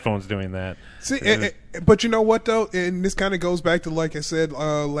lost my headphones doing that. See, but you know what though, and this kind of goes back to like I said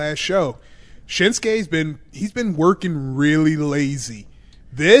last show. Shinsuke's been working really lazy.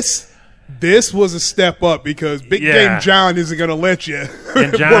 This was a step up because Big Yeah. Game John isn't going to let you.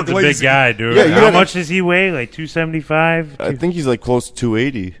 And work John's a big lazy. guy, dude. Yeah, you How gotta- much does he weigh? Like 275? I think he's like close to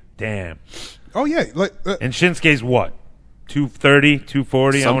 280. Damn. Oh yeah, like And Shinsuke's what? 230,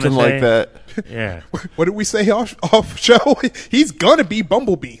 240, Something I wanna say? like that. Yeah. what did we say off show? He's gonna be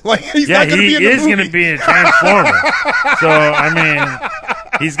Bumblebee. Like he's Yeah, not gonna he be in the is movie. going to be a Transformer. So, I mean,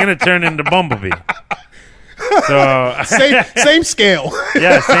 he's going to turn into Bumblebee. So, same scale.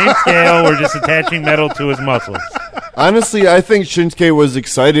 yeah, same scale. We're just attaching metal to his muscles. Honestly, I think Shinsuke was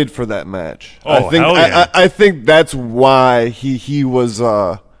excited for that match. Oh, I think, hell yeah. I think that's why he was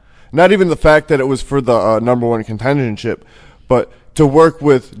not even the fact that it was for the number one contendership, but to work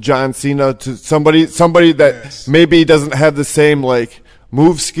with John Cena, to somebody that Yes. maybe doesn't have the same like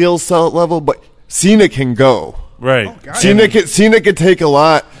move skill set level, but Cena can go. Right. Oh, God. Cena could take a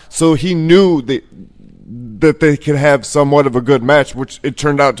lot, so he knew that they could have somewhat of a good match, which it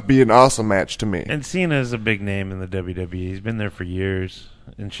turned out to be an awesome match to me. And Cena is a big name in the WWE. He's been there for years.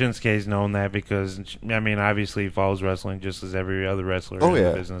 And Shinsuke's known that because, I mean, obviously he follows wrestling just as every other wrestler Oh, in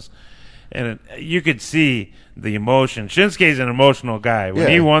yeah. the business. And you could see the emotion. Shinsuke's an emotional guy. When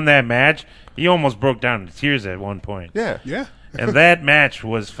Yeah. he won that match, he almost broke down into tears at one point. Yeah. Yeah. And that match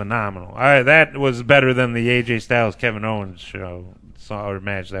was phenomenal. That was better than the AJ Styles Kevin Owens or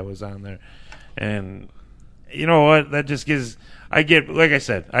match that was on there. And you know what? That just gives. Like I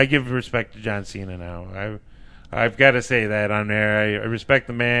said, I give respect to John Cena now. I've got to say that on there. I respect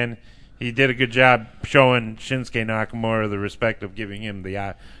the man. He did a good job showing Shinsuke Nakamura the respect of giving him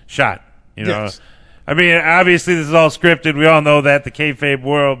the shot. You know, Yes. I mean, obviously this is all scripted. We all know that, the kayfabe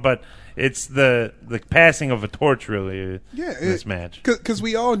world, but it's the passing of a torch, really. Yeah, in this match. Because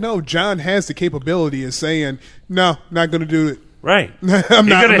we all know John has the capability of saying, no, not going to do it. Right. I'm He not- could I'm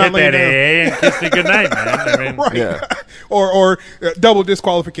have not hit laying that down. AA and kissed it goodnight, man. I mean, Right. Yeah. or double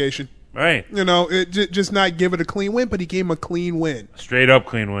disqualification. right. You know, just not give it a clean win, but he gave him a clean win. Straight up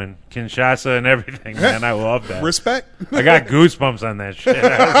clean win. Kinshasa and everything, man. I love that. Respect. I got goosebumps on that shit.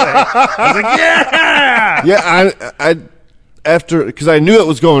 I was like, yeah! Yeah, after, because I knew it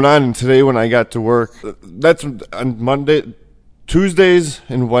was going on, and today when I got to work, that's on Tuesdays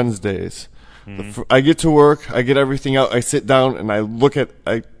and Wednesdays. I get to work, I get everything out, I sit down, and I look at,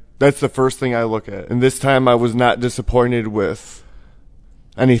 that's the first thing I look at. And this time I was not disappointed with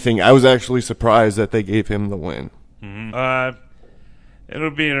anything. I was actually surprised that they gave him the win.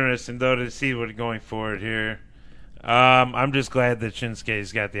 It'll be interesting, though, to see what going forward here. I'm just glad that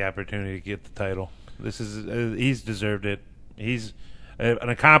Shinsuke's got the opportunity to get the title. He's deserved it. He's an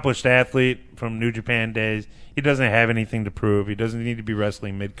accomplished athlete from New Japan days. He doesn't have anything to prove. He doesn't need to be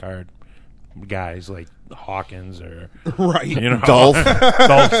wrestling mid-card guys like Hawkins or Right. Dolph.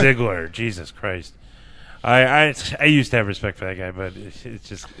 Dolph Ziggler. Jesus Christ. I used to have respect for that guy, but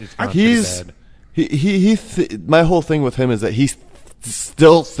it's gone pretty bad. My whole thing with him is that he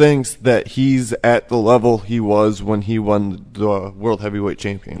still thinks that he's at the level he was when he won the World Heavyweight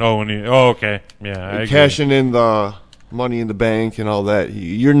Champion. Okay. Yeah, I agree. Cashing in the Money in the Bank and all that.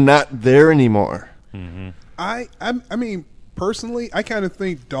 You're not there anymore. Mm-hmm. I mean, personally, I kind of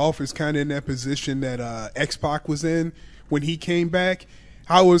think Dolph is kind of in that position that X-Pac was in when he came back.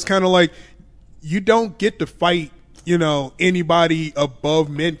 How it was kind of like, you don't get to fight, anybody above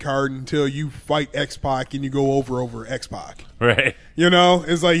mid-card until you fight X-Pac and you go over X-Pac. Right.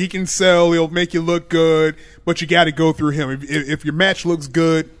 It's like he can sell, he'll make you look good, but you got to go through him. If your match looks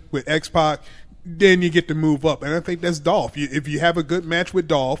good with X-Pac, then you get to move up. And I think that's Dolph. If you have a good match with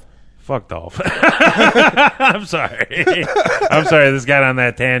Dolph. Fuck Dolph. I'm sorry. This got on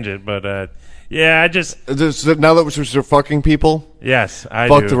that tangent, but yeah, I just. Now that we're fucking people, yes, I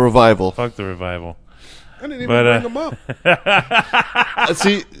fuck do. the Revival. Fuck the Revival. I didn't even bring him up.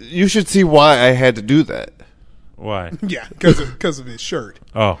 See, you should see why I had to do that. Why? Yeah, because of his shirt.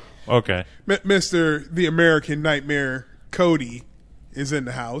 Oh, okay. Mr. The American Nightmare Cody is in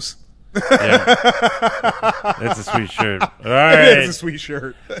the house. Yeah. That's a sweet shirt. All right. It is a sweet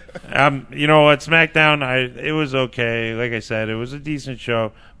shirt. You know what? SmackDown, it was okay. Like I said, it was a decent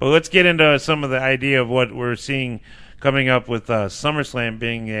show. But let's get into some of the idea of what we're seeing coming up with SummerSlam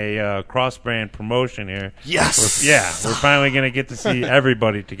being a cross-brand promotion here. Yes. We're finally going to get to see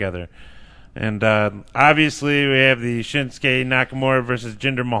everybody together. And obviously, we have the Shinsuke Nakamura versus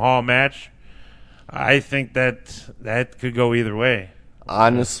Jinder Mahal match. I think that could go either way.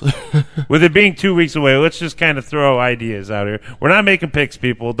 Honestly. With it being 2 weeks away, let's just kind of throw ideas out here. We're not making picks,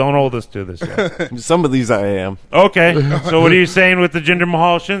 people. Don't hold us to this yet. Some of these I am. Okay. So what are you saying with the Jinder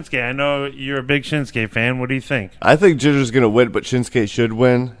Mahal Shinsuke? I know you're a big Shinsuke fan. What do you think? I think Jinder's going to win, but Shinsuke should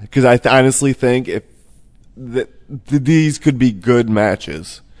win. Because I honestly think these could be good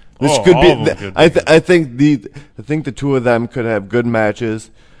matches. This could all be. of them could I think the two of them could have good matches.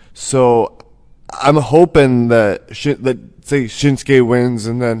 So I'm hoping that say Shinsuke wins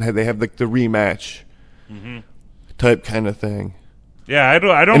and then they have like the rematch type kind of thing. Yeah, I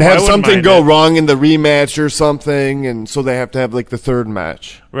don't. And have I wouldn't something mind go it. wrong in the rematch or something, and so they have to have like the third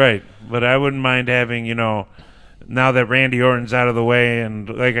match. Right, but I wouldn't mind having now that Randy Orton's out of the way, and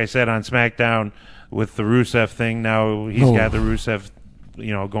like I said on SmackDown with the Rusev thing, now he's got the Rusev.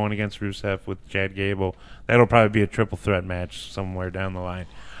 Going against Rusev with Chad Gable. That'll probably be a triple threat match somewhere down the line.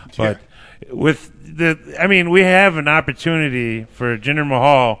 But with we have an opportunity for Jinder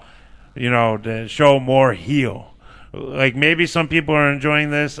Mahal, to show more heel. Like maybe some people are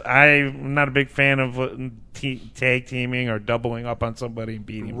enjoying this. I'm not a big fan of tag teaming or doubling up on somebody and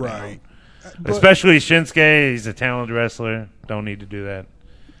beating him Right. down. Especially Shinsuke. He's a talented wrestler. Don't need to do that.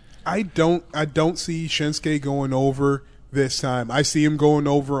 I don't see Shinsuke going over this time. I see him going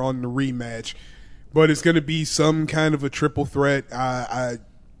over on the rematch, but it's going to be some kind of a triple threat. I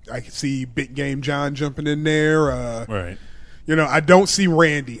can see Big Game John jumping in there. Right. I don't see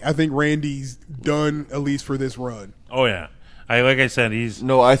Randy. I think Randy's done, at least for this run. Oh yeah. Like I said, he's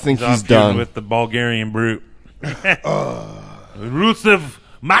I think he's off done with the Bulgarian brute. Rusev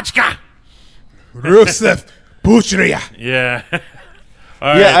Machka. Rusev Puchria. Yeah.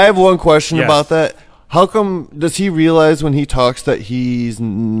 Yeah, I have one question Yes. about that. How come does he realize when he talks that he's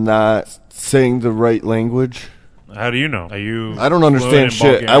not saying the right language? How do you know? Are you? I don't fluent understand in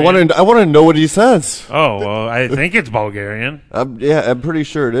shit. I Bulgarian? want to know what he says. Oh well, I think it's Bulgarian. I'm pretty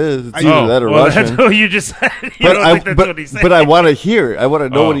sure it is. It's either that or well, Russian. that's what you just said. You don't think that's what he said. But I want to hear. I want to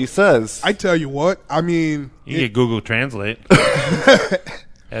know what he says. I tell you what, I mean, You get Google Translate.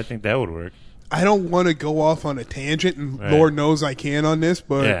 I think that would work. I don't want to go off on a tangent, and Right. Lord knows I can on this,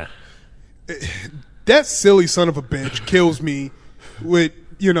 but Yeah. that silly son of a bitch kills me with,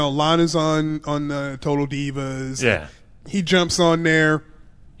 Lana's on the Total Divas. Yeah. He jumps on there.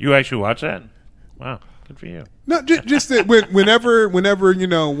 You actually watch that? Wow. Good for you. No, just that whenever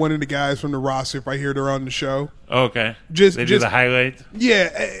one of the guys from the roster, if I hear they're on the show, Okay. Just- they do just- the highlights.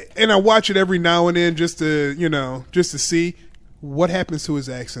 yeah, and I watch it every now and then just to see what happens to his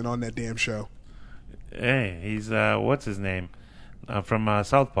accent on that damn show. Hey, he's what's his name from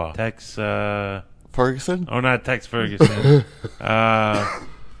Southpaw? Tex. Ferguson? Oh, not Tex Ferguson.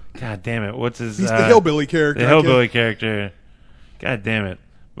 God damn it! What's his? He's the hillbilly character. The hillbilly character. God damn it!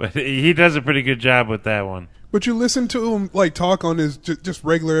 But he does a pretty good job with that one. But you listen to him like talk on his just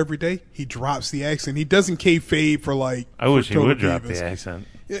regular every day. He drops the accent. He doesn't kayfabe for like. I wish for he would Total drop Divas. the accent.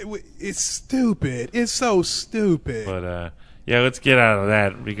 It's stupid. It's so stupid. But yeah, let's get out of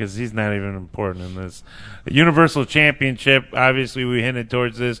that because he's not even important in this. The Universal Championship, obviously we hinted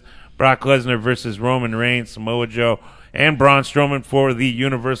towards this. Brock Lesnar versus Roman Reigns, Samoa Joe, and Braun Strowman for the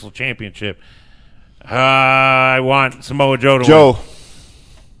Universal Championship. I want Samoa Joe to Joe.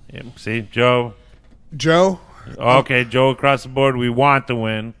 win. Yeah, see, Joe. Joe, Okay, Joe across the board. We want to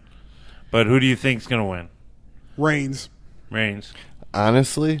win. But who do you think's going to win? Reigns. Reigns.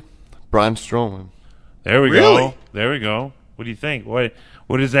 Honestly, Braun Strowman. There we Really? go. There we go. What do you think? What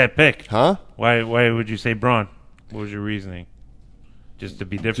is that pick? Huh? Why would you say Braun? What was your reasoning? Just to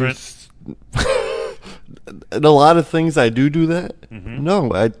be different? Just in a lot of things I do that. Mm-hmm.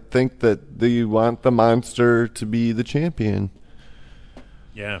 No, I think that you want the monster to be the champion.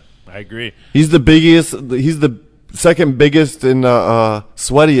 Yeah, I agree. He's the biggest. He's the second biggest and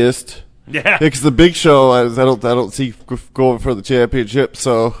sweatiest. Yeah. Because the Big Show, I don't see going for the championship.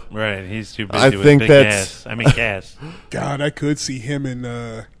 So Right, he's too busy I with think big that's- ass. I mean, Cass. God, I could see him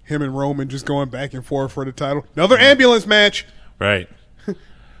and Roman just going back and forth for the title. Another ambulance match. Right.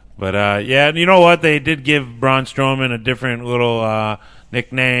 But, yeah, you know what? They did give Braun Strowman a different little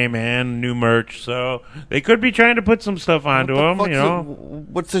nickname and new merch, so they could be trying to put some stuff onto him, you know.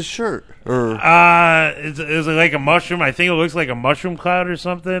 What's his shirt? Or Is it like a mushroom? I think it looks like a mushroom cloud or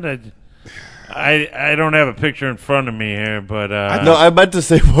something. I don't have a picture in front of me here, but no, I meant to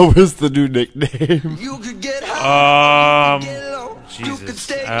say what was the new nickname? Jesus.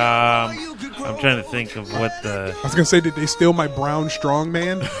 I'm trying to think of what the. I was gonna say, did they steal my brown strong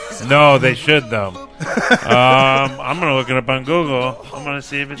man? No, they should though. I'm gonna look it up on Google. I'm gonna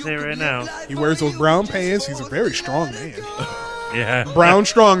see if it's here right now. He wears those brown pants. He's a very strong man. Yeah. Brown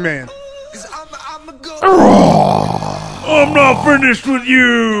strong man. I'm not finished with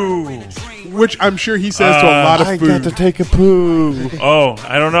you. Which I'm sure he says to a lot of I food. got to take a poo. Oh,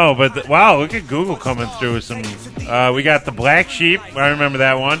 I don't know, but wow, look at Google coming through with some. We got the Black Sheep. I remember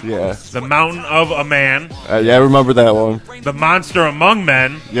that one. Yeah. The Mountain of a Man. Yeah, I remember that one. The Monster Among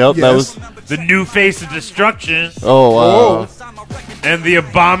Men. Yep, that was. Yes. The New Face of Destruction. Oh, And the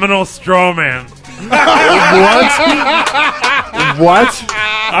Abominable Strowman. what?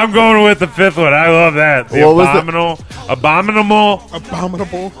 I'm going with the fifth one. I love that. The What was the-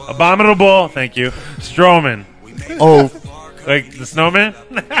 abominable. Thank you, Strowman, Oh, like the snowman.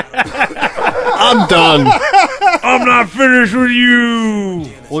 I'm done. I'm not finished with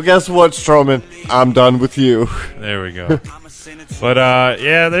you. Well, guess what, Strowman? I'm done with you. There we go. But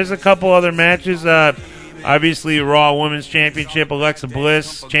yeah, there's a couple other matches. Obviously, Raw Women's Championship, Alexa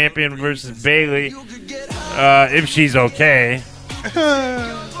Bliss champion versus Bayley. If she's okay.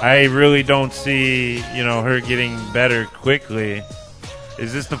 I really don't see, her getting better quickly.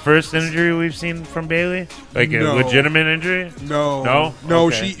 Is this the first injury we've seen from Bayley? Like No. a legitimate injury? No. No? No,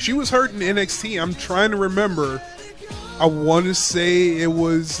 Okay. she was hurt in NXT. I'm trying to remember. I want to say it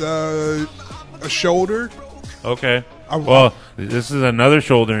was a shoulder. Okay. I- Well, this is another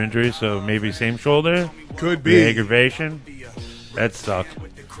shoulder injury, so maybe same shoulder? Could The be. aggravation? That sucked.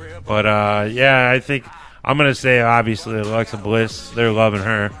 But, yeah, I think I'm going to say, obviously, Alexa Bliss. They're loving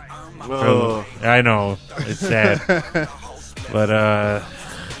her. Oh. I know. It's sad. But, I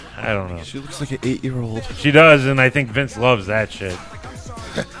don't know. She looks like an 8-year-old. She does, and I think Vince loves that shit.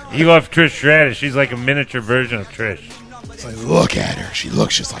 He loved Trish Stratus. She's like a miniature version of Trish. It's like, look at her. She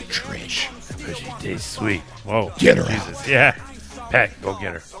looks just like Trish. But she tastes sweet. Whoa. Get her Jesus. Yeah. Pat, go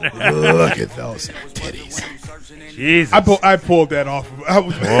get her. Look at those titties. Jesus. I pulled that off.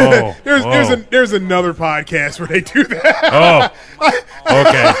 Whoa. There's another podcast where they do that. Oh.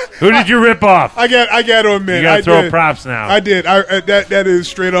 Okay. Who did you rip off? I got to admit, You got I to throw did. props now. I did. That is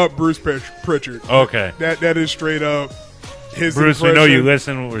straight up Bruce Pritchard. Okay. That is straight up his. Bruce, we know you impression.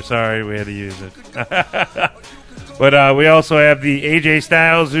 listen. We're sorry we had to use it. But we also have the AJ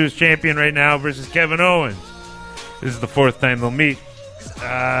Styles, who's champion right now, versus Kevin Owens. This is the fourth time they'll meet.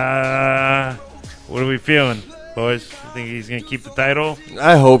 What are we feeling, boys? You think he's going to keep the title?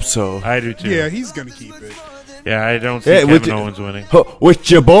 I hope so. I do too. Yeah, he's gonna keep it. Yeah, I don't see Yeah, with Kevin the- Owens winning. With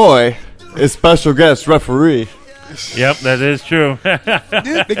your boy. is special guest referee. Yep, that is true.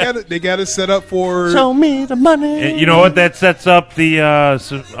 Yeah, they got to set up for. Show me the money. You know what? That sets up the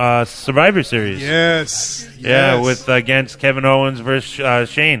Survivor Series. Yes. Yeah, yes. with against Kevin Owens versus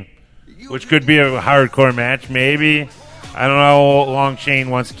Shane, which could be a hardcore match, maybe. I don't know how long Shane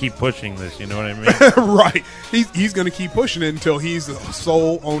wants to keep pushing this. You know what I mean? Right. He's going to keep pushing it until he's the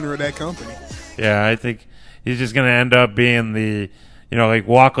sole owner of that company. Yeah, I think he's just going to end up being the, like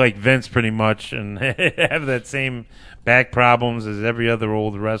walk like Vince pretty much and have that same back problems as every other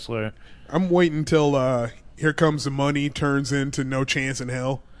old wrestler. I'm waiting until Here Comes the Money turns into No Chance in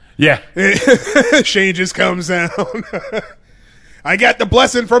Hell. Yeah. Shane just comes down. I got the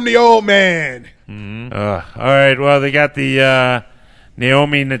blessing from the old man. All right. Well, they got the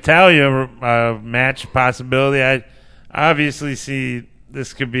Naomi Natalia match possibility. I obviously see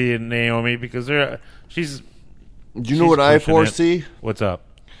this could be a Naomi because she's. Do you know what I pushing it. foresee? What's up?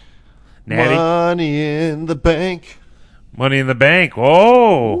 Natty? Money in the bank. Money in the Bank.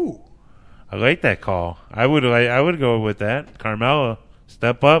 Whoa. Ooh. I like that call. I would go with that. Carmella,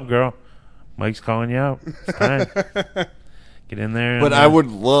 step up, girl. Mike's calling you out. It's time. Get in there. But I would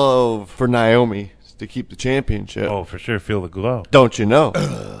love for Naomi to keep the championship. Oh, for sure. Feel the glow. Don't you know?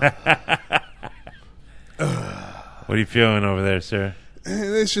 What are you feeling over there, sir?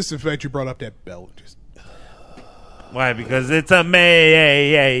 It's just the fact you brought up that belt. Just Why? Because it's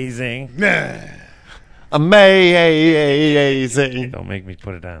amazing. nah, Amazing. Don't make me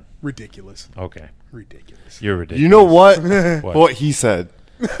put it on. ridiculous. Okay. Ridiculous. You're ridiculous. You know what? What? What he said.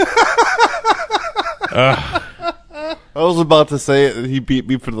 I was about to say it, and he beat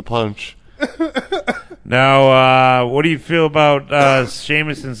me for the punch. Now, what do you feel about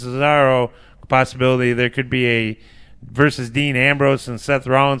Sheamus and Cesaro? Possibility there could be a versus Dean Ambrose and Seth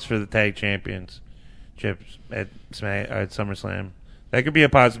Rollins for the tag championships at SummerSlam. That could be a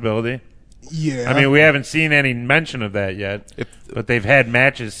possibility. Yeah. I mean, we haven't seen any mention of that yet, but they've had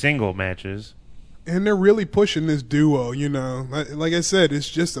matches, single matches. and they're really pushing this duo. Like I said, it's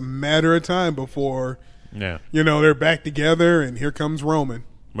just a matter of time before Yeah, they're back together, and here comes Roman.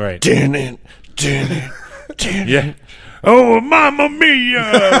 right. Yeah. Oh, Mamma Mia!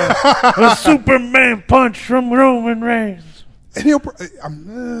 A Superman punch from Roman Reigns. And he'll.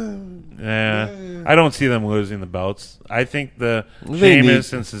 Yeah, I don't see them losing the belts. I think the They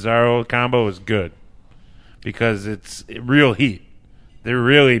Sheamus and Cesaro combo is good because it's real heat. They're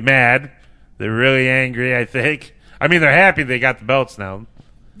really mad. They're really angry, I think. I mean, they're happy they got the belts now.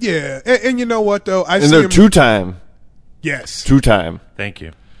 Yeah, and you know what though? And they're two-time. Yes, Two-time. Thank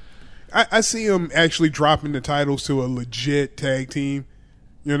you. I see them actually dropping the titles to a legit tag team.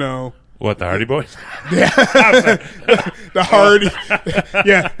 What, the Hardy Boys? The Hardy,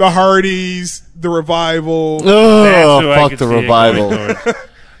 the Hardys, the Revival. Oh, who I fuck could the see it revival. going towards.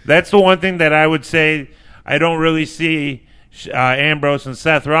 That's the one thing that I would say I don't really see Ambrose and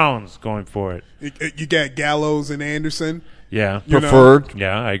Seth Rollins going for it. You got Gallows and Anderson. Yeah. Preferred.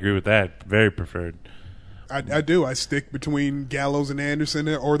 Yeah, I agree with that. Very preferred. I do. I stick between Gallows and Anderson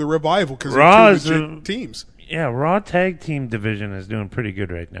or the Revival because Raw they're is two legit teams. Yeah, Raw tag team division is doing pretty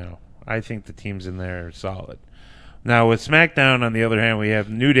good right now. I think the teams in there are solid. Now, with SmackDown, on the other hand, we have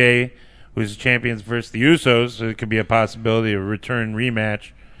New Day, who's the champions versus the Usos, so it could be a possibility of a return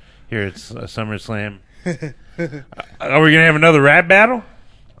rematch here at SummerSlam. Are we going to have another rap battle?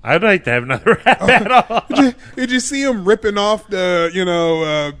 I'd like to have another rap battle. Did you see them ripping off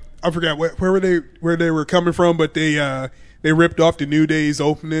the I forgot where they were coming from, but they ripped off the New Day's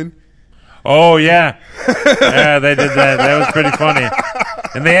opening. Oh, yeah. Yeah, they did that. That was pretty funny.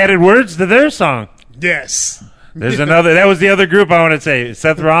 And they added words to their song. Yes. There's another. That was the other group I want to say.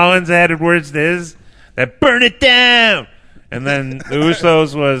 Seth Rollins added words to his. That burn it down. And then the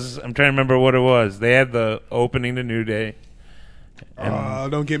Usos was, I'm trying to remember what it was. They had the opening to New Day.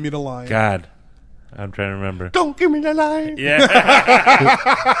 And Don't give me the line. God, I'm trying to remember. Don't give me the line. Yeah.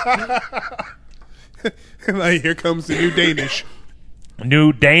 Like, here comes the New Danish.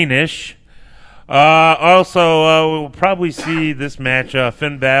 New Danish. Also, we'll probably see this match,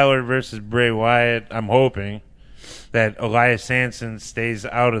 Finn Balor versus Bray Wyatt. I'm hoping that Elias Sanson stays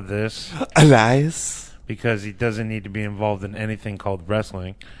out of this Elias. because he doesn't need to be involved in anything called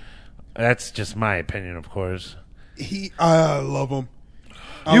wrestling. That's just my opinion, of course. I love him.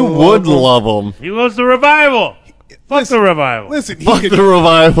 You would love him. He loves the Revival. Fuck the Revival. Listen, Fuck the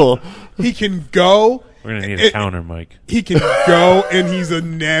revival. he can go. We're going to need a counter, Mike. He can go, and he's a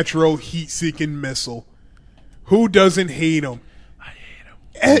natural heat-seeking missile. Who doesn't hate him? I hate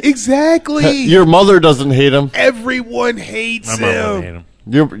him. Exactly. Your mother doesn't hate him. Everyone hates My mom would hate him.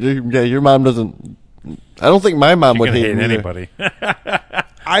 him. Your mom doesn't. I don't think my mom She would can hate hate him either. anybody.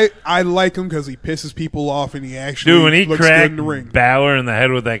 I like him because he pisses people off and he actually Dude, when he looks good cracked in the ring. Balor in the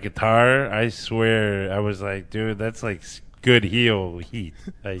head with that guitar, I swear I was like, dude, that's like good heel heat.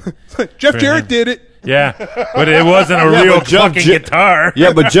 Like, Jeff for Jarrett him. did it. Yeah, but it wasn't a Yeah, real but Jeff fucking Ja- guitar.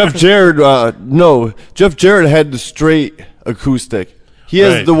 Yeah, but Jeff Jarrett, Jeff Jarrett had the straight acoustic. He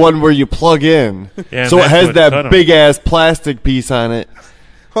has Right. the one where you plug in, Yeah, so and it that's has what cut him. that big ass plastic piece on it.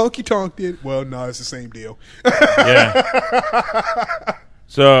 Honky Tonk did. Well, no, it's the same deal. Yeah.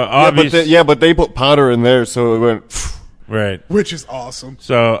 So obviously, But they put powder in there, so it went. right. Which is awesome.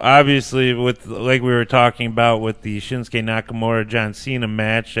 So obviously, with like we were talking about with the Shinsuke Nakamura John Cena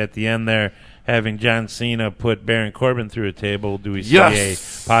match at the end there, having John Cena put Baron Corbin through a table, do we see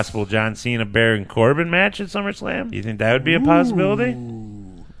Yes. a possible John Cena Baron Corbin match at SummerSlam? Do you think that would be a possibility?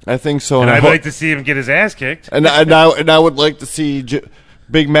 I think so. And I I'd hope- like to see him get his ass kicked. and I would like to see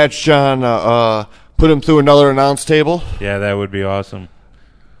Big Match John put him through another announce table. Yeah, that would be awesome.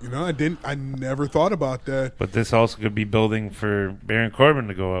 You know, I never thought about that. But this also could be building for Baron Corbin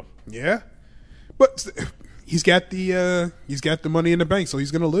to go up. Yeah, but he's got the Money in the Bank, so he's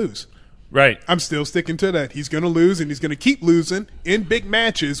going to lose. Right. I'm still sticking to that. He's going to lose, and he's going to keep losing in big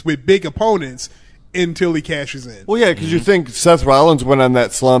matches with big opponents until he cashes in. Well, yeah, because you think Seth Rollins went on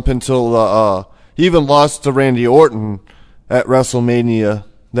that slump until he even lost to Randy Orton at WrestleMania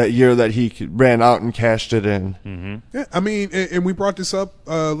that year that he ran out and cashed it in. Yeah, I mean, and we brought this up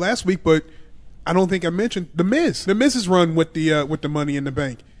last week, but I don't think I mentioned The Miz. The Miz's run with the Money in the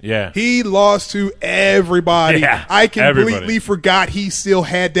Bank. Yeah. He lost to everybody. Yeah, I completely everybody. forgot he still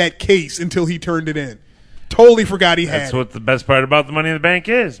had that case until he turned it in. Totally forgot he had That's it. what the best part about the Money in the Bank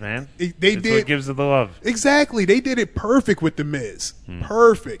is, man. They It's did what gives it the love. exactly. They did it perfect with The Miz.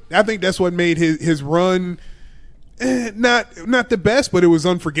 Perfect. I think that's what made his run not the best, but it was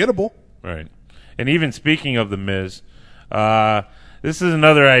unforgettable. Right. And even speaking of the Miz, this is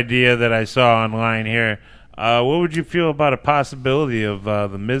another idea that I saw online here. What would you feel about a possibility of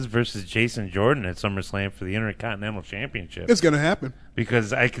the Miz versus Jason Jordan at SummerSlam for the Intercontinental Championship? It's going to happen.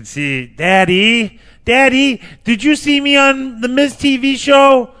 Because I could see, Daddy, did you see me on the Miz TV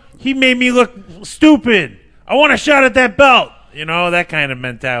show? He made me look stupid. I want a shot at that belt. You know, that kind of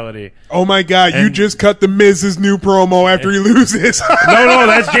mentality. Oh my God! You And- just cut the Miz's new promo after he loses. No,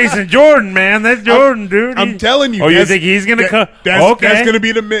 that's Jason Jordan, man. That's Jordan, dude. I'm telling you. Oh, you that's- think he's gonna come? That's Okay. going to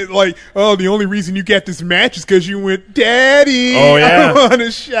be the Miz. Like, oh, the only reason you got this match is because you went, Daddy. Oh, yeah. I want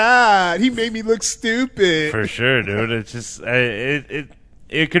a shot. He made me look stupid. For sure, dude. It's just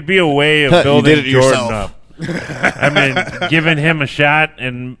it could be a way of You building did it Jordan yourself. up. I mean, giving him a shot,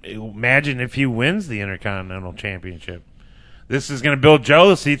 and imagine if he wins the Intercontinental Championship. This is going to build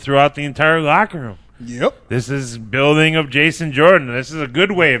jealousy throughout the entire locker room. Yep. This is building of Jason Jordan. This is a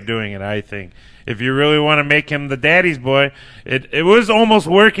good way of doing it, I think. If you really want to make him the daddy's boy, it was almost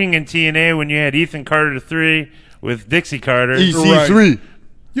working in TNA when you had Ethan Carter 3 with Dixie Carter. EC3.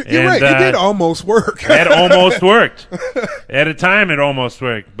 You're And, right. It did almost work. That almost worked. At a time, it almost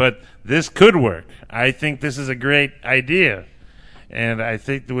worked. But this could work. I think this is a great idea. And I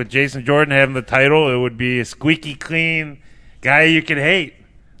think that with Jason Jordan having the title, it would be a squeaky clean guy you could hate.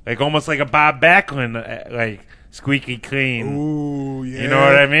 Like almost like a Bob Backlund, like squeaky clean. Ooh, yeah. You know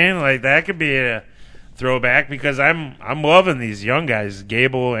what I mean? Like that could be a throwback because I'm loving these young guys.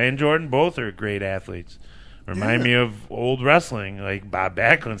 Gable and Jordan both are great athletes. Remind me of old wrestling, like Bob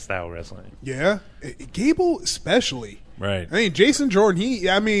Backlund style wrestling. Yeah. Gable especially. Right. I mean, Jason Jordan,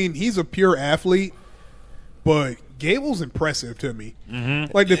 he's a pure athlete, but Gable's impressive to me.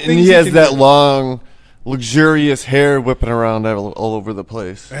 Mm-hmm. Like the And things he has can that do. luxurious hair whipping around all over the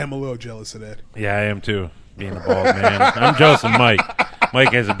place. I am a little jealous of that. Yeah, I am too. Being a bald man, I'm jealous of Mike.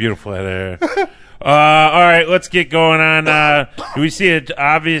 Mike has a beautiful head of hair. All right, let's get going on. Do we see an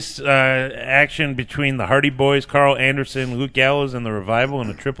obvious action between the Hardy Boys, Carl Anderson, Luke Gallows, and the Revival in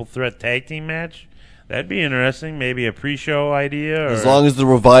a triple threat tag team match? That'd be interesting. Maybe a pre-show idea. Or, As long as the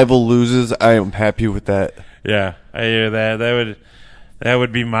Revival loses, I am happy with that. yeah, I hear that. That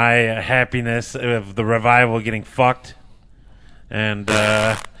would be my happiness of the Revival getting fucked. And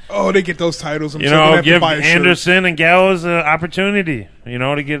Oh, they get those titles. I'm you sure know, gonna have to give buy a shirt. Anderson and Gallows an opportunity, you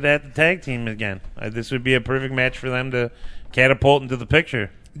know, to get at the tag team again. This would be a perfect match for them to catapult into the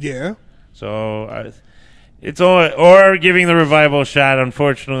picture. Yeah. So it's all, or giving the Revival a shot.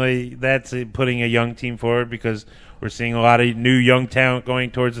 Unfortunately, that's putting a young team forward because we're seeing a lot of new young talent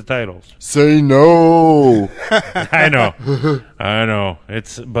going towards the titles. Say no. I know.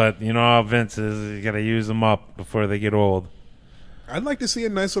 But you know how Vince is. You got to use them up before they get old. I'd like to see a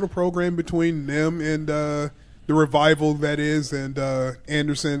nice little program between them and the revival that is, and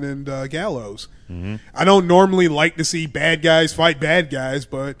Anderson and Gallows. I don't normally like to see bad guys fight bad guys,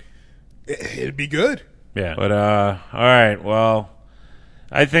 but it'd be good. Yeah. But all right. Well,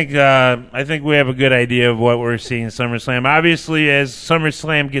 I think we have a good idea of what we're seeing in SummerSlam. Obviously, as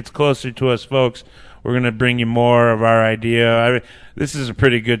SummerSlam gets closer to us, folks, we're going to bring you more of our idea. This is a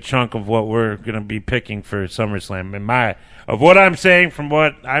pretty good chunk of what we're going to be picking for SummerSlam. Of what I'm saying, from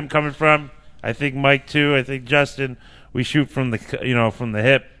what I'm coming from, I think Mike too. I think Justin. We shoot from the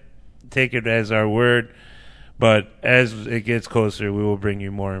hip, take it as our word. But as it gets closer, we will bring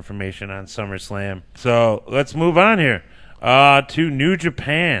you more information on SummerSlam. So let's move on here to New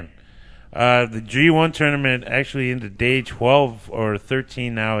Japan. The G1 tournament actually into day 12 or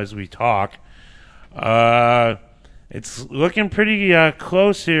 13 now as we talk. It's looking pretty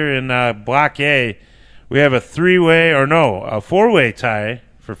close here in Block A. We have a four-way tie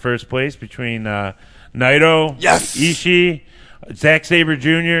for first place between Naito, Ishii, Zack Sabre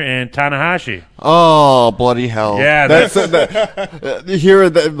Jr., and Tanahashi. Oh, bloody hell! Yeah, that's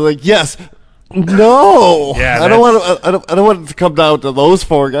yes, no. Yeah, I don't want it to come down to those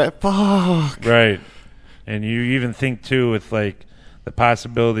four guys. Fuck. Right, and you even think too with like the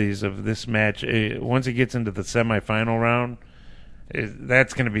possibilities of this match once it gets into the semifinal round.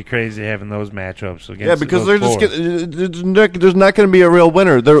 That's going to be crazy having those matchups against. Yeah, because there's there's not going to be a real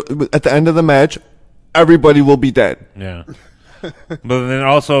winner. At the end of the match, everybody will be dead. Yeah. But then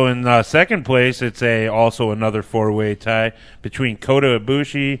also in second place, it's also another four-way tie between Kota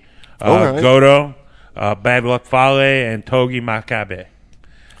Ibushi, Goto, Bad Luck Fale, and Togi Makabe.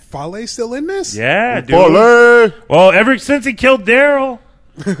 Fale still in this? Yeah, dude. Fale. Well, ever since he killed Daryl.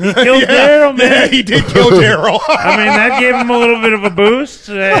 He killed Daryl, man. Yeah, he did kill Daryl. I mean, that gave him a little bit of a boost.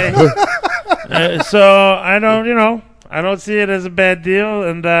 So I don't see it as a bad deal.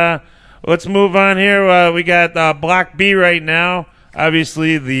 And let's move on here. We got Block B right now.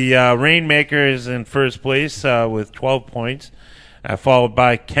 Obviously, the Rainmaker is in first place with 12 points, followed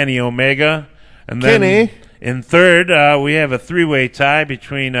by Kenny Omega. And then in third, we have a three-way tie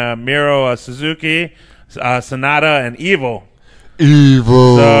between Miro Suzuki, Sonata, and Evil.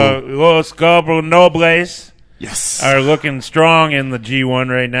 So Los Cabros Nobles are looking strong in the G1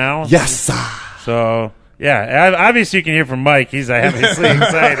 right now. Yes, sir. So, yeah, obviously you can hear from Mike. He's obviously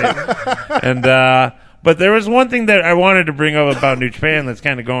excited. And but there was one thing that I wanted to bring up about New Japan that's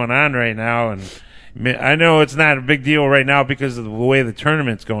kind of going on right now. And I know it's not a big deal right now because of the way the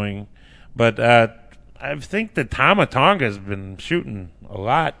tournament's going. But I think that Tama Tonga's been shooting a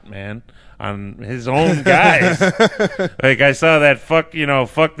lot, man, on his own guys. Like I saw that fuck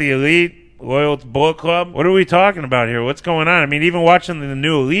the Elite, loyal to Bullet Club. What are we talking about here? What's going on? I mean, even watching the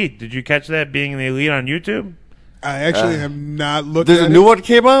new Elite, did you catch that being the Elite on YouTube? I actually have not looked There's at a new one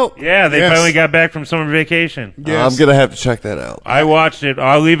came out? Yeah, they finally got back from summer vacation. Yes. I'm going to have to check that out. I watched it.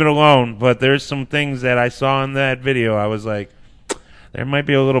 I'll leave it alone, but there's some things that I saw in that video. I was like, there might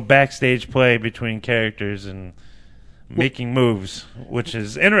be a little backstage play between characters and making moves, which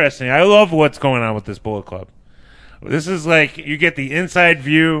is interesting. I love what's going on with this Bullet Club. This is like you get the inside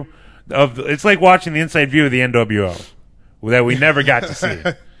view of. It's like watching the inside view of the NWO that we never got to see.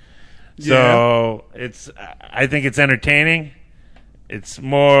 So I think it's entertaining. It's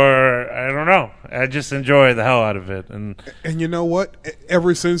more. I don't know. I just enjoy the hell out of it. And you know what?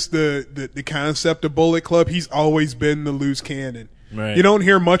 Ever since the concept of Bullet Club, he's always been the loose cannon. Right. You don't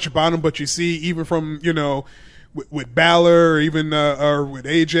hear much about him, but you see even from with Balor or even or with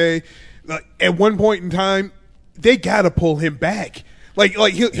AJ, like, at one point in time, they got to pull him back. Like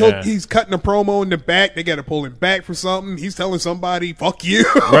he's cutting a promo in the back. They got to pull him back for something. He's telling somebody, "Fuck you."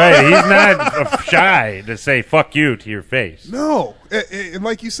 Right. He's not shy to say "fuck you" to your face. No, and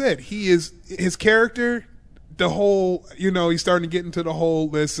like you said, he is his character. The whole, he's starting to get into the whole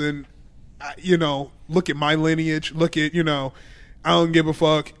listen. Look at my lineage. Look at I don't give a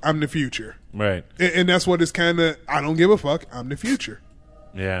fuck. I'm the future. Right. And that's what it's kind of, I don't give a fuck. I'm the future.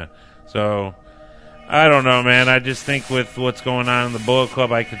 Yeah. So, I don't know, man. I just think with what's going on in the Bullet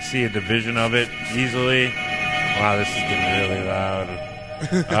Club, I could see a division of it easily. Wow, this is getting really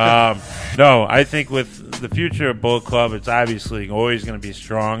loud. No, I think with the future of Bullet Club, it's obviously always going to be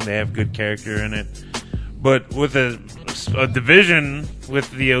strong. They have good character in it. But with a division with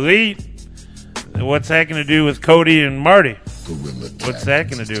the Elite, what's that going to do with Cody and Marty? What's that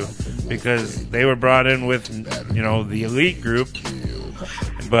going to do? Because they were brought in with, the Elite group.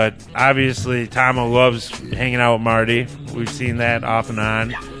 But obviously, Tama loves hanging out with Marty. We've seen that off and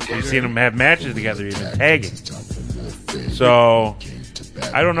on. We've seen them have matches together, even tagging. So,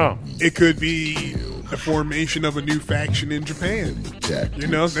 I don't know. It could be the formation of a new faction in Japan. Exactly. You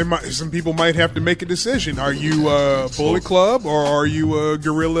know, some people might have to make a decision. Are you a Bullet Club or are you a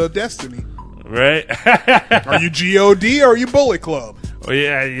Guerrilla Destiny? Right? Are you GOD or are you Bullet Club? Well,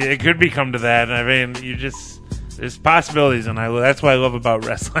 yeah, it could become to that. I mean, there's possibilities, and that's what I love about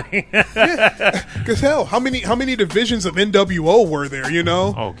wrestling. Because hell, how many divisions of NWO were there? You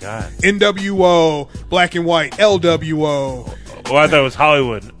know, Oh God. NWO, Black and White, LWO. Well, I thought it was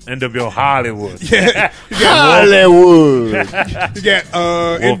Hollywood. NWO Hollywood. Yeah, Hollywood. you got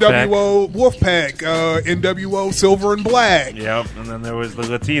NWO Wolfpack, NWO Silver and Black. Yep. And then there was the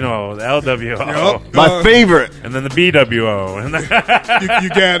Latino, the LWO. Yep. My favorite. And then the BWO. And You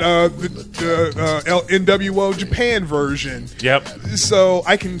got the NWO Japan version. Yep. So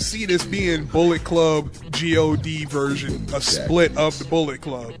I can see this being Bullet Club GOD version, a split of the Bullet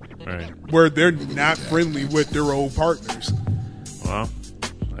Club, Right. where they're not friendly with their old partners. Well,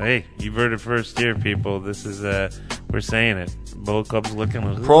 hey, you've heard it first here, people. This is, we're saying it. Bullet Club's looking a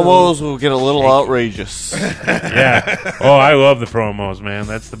little... Promos will get a little outrageous. Yeah. Oh, I love the promos, man.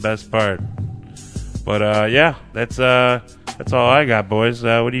 That's the best part. But, yeah, that's all I got, boys.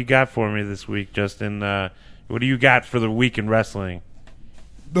 What do you got for me this week, Justin? What do you got for the week in wrestling?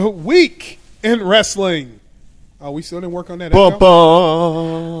 The week in wrestling. Oh, we still didn't work on that. Bum, echo?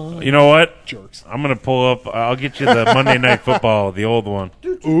 bum. You know what? Jerks. I'm going to pull up... I'll get you the Monday Night Football, the old one.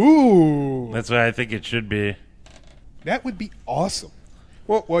 Ooh, That's what I think it should be. that would be awesome.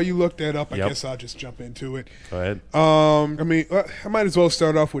 Well, while you look that up, I Yep. guess I'll just jump into it. Go ahead. I mean, I might as well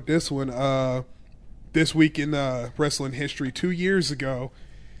start off with this one. This week in wrestling history, 2 years ago,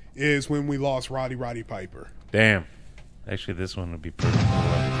 is when we lost Roddy Piper. Damn. Actually, this one would be perfect.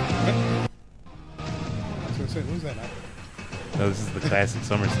 What was that? No, this is the classic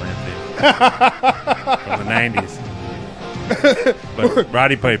SummerSlam theme from the 90s. But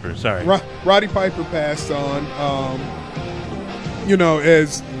Roddy Piper, sorry. Roddy Piper passed on. You know,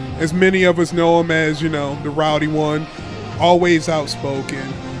 as many of us know him as, you know, the rowdy one, always outspoken.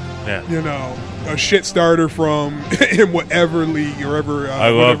 Yeah. You know, a shit starter from in whatever league or ever. I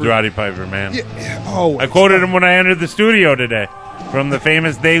loved whatever. Roddy Piper, man. Yeah, always. I quoted him when I entered the studio today from the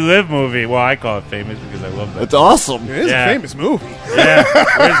famous They Live movie. Well, I call it famous because I love that. That's awesome. It is Yeah. a famous movie. Yeah,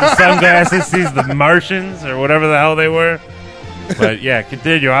 wears the sunglasses, sees the Martians or whatever the hell they were. But yeah,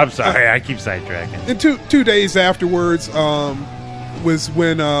 continue. I'm sorry, I keep sidetracking. And two days afterwards was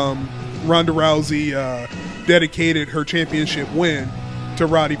when Ronda Rousey dedicated her championship win to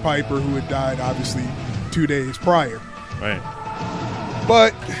Roddy Piper, who had died obviously 2 days prior. Right.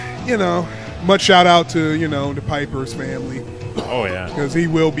 But, you know, much shout out to, you know, the Piper's family, Oh yeah, because he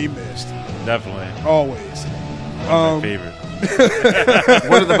will be missed. definitely. Always. One of my favorites.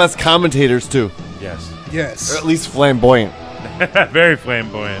 One of the best commentators, too. Yes. Or Yes. at least flamboyant. Very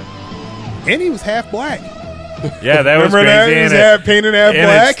flamboyant. And he was half black. Yeah, that was Remember that? crazy. He was and half painted half and it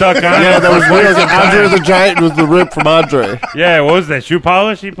black. stuck on. Yeah, him. that was real. Andre the Giant was the rip from Andre. Yeah, what was that? Shoe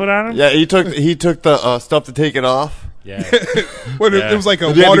polish he put on him? Yeah, he took the stuff to take it off. Yeah. What, Yeah. It was like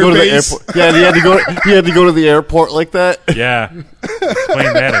a He had to water go to the base. airport. Yeah, he had to go to the airport like that. Yeah.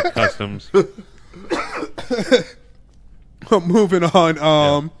 Explain that at customs. Moving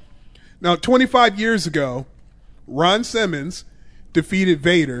on. Now, 25 years ago, Ron Simmons defeated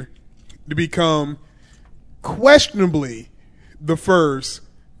Vader to become questionably the first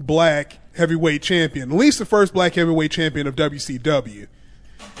black heavyweight champion, at least the first black heavyweight champion of WCW.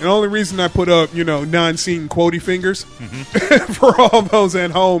 And the only reason I put up, you know, non-scene quotey fingers for all those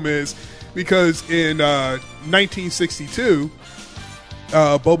at home is because in 1962,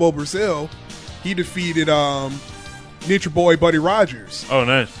 Bobo Brazil, he defeated Nature Boy Buddy Rogers Oh,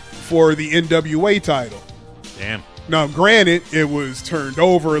 nice. for the NWA title. Damn. Now, granted, it was turned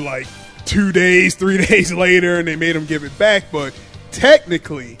over like 2 days, 3 days later, and they made him give it back, but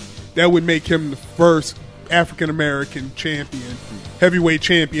technically, that would make him the first African-American champion, heavyweight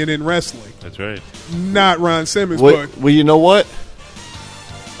champion in wrestling. That's right. Not Ron Simmons, Well, you know what?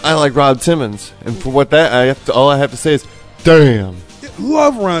 I like Rod Simmons, and for what that all I have to say is, damn. but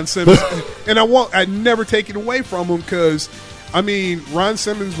love Ron Simmons. And I'd never take it away from him because, I mean, Ron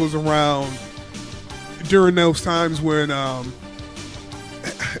Simmons was around during those times when, how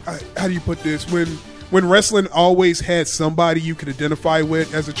do you put this? When wrestling always had somebody you could identify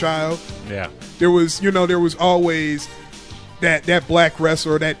with as a child. Yeah. There was always that black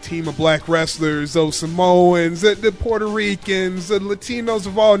wrestler, that team of black wrestlers, those Samoans, the Puerto Ricans, the Latinos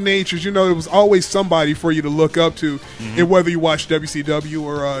of all natures. You know, there was always somebody for you to look up to, and whether you watched WCW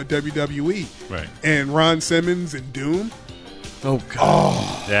or WWE. Right. And Ron Simmons and Doom. Oh,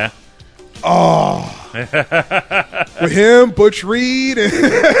 God. Yeah. With him, Butch Reed, and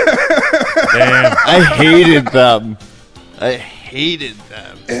Damn. I hated them.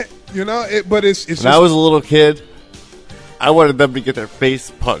 You know, but it's When just, I was a little kid, I wanted them to get their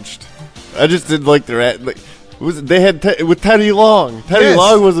face punched. I just didn't like their they had with Teddy Long. Teddy Yes.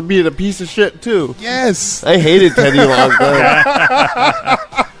 Long was being a piece of shit too. yes. I hated Teddy Long.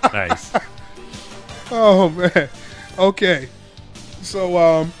 Nice. Oh man. Okay.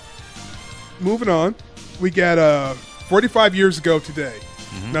 So moving on, we got 45 years ago today.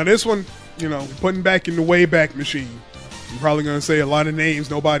 Now this one, you know, putting back in the Wayback Machine. I'm probably going to say a lot of names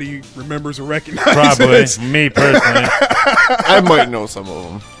nobody remembers or recognizes. Probably. Me personally. I might know some of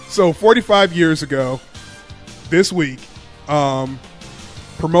them. So 45 years ago, this week,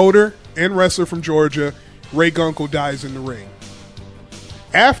 promoter and wrestler from Georgia, Ray Gunkel, dies in the ring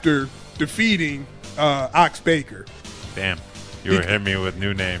after defeating Ox Baker. Damn. You were hitting me with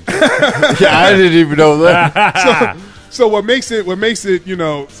new names. Yeah, I didn't even know that. So what makes it you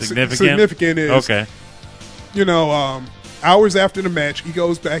know significant is Okay. you know hours after the match he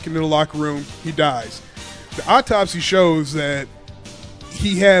goes back into the locker room, he dies. The autopsy shows that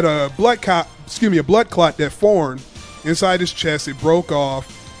he had a blood clot that formed inside his chest. It broke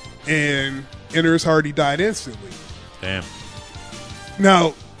off and entered his heart. He died instantly. Damn.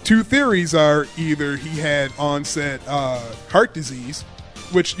 Now, two theories are either he had onset heart disease,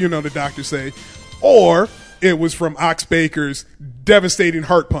 which, you know, the doctors say, or it was from Ox Baker's devastating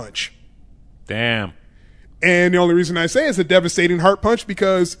heart punch. Damn. And the only reason I say it's a devastating heart punch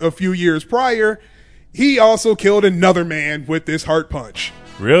because a few years prior, he also killed another man with this heart punch.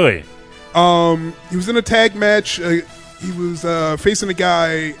 Really? He was in a tag match. He was facing a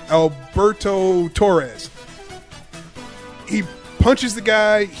guy, Alberto Torres. He punches the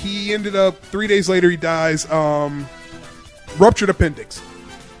guy. He ended up 3 days later. He dies. Ruptured appendix.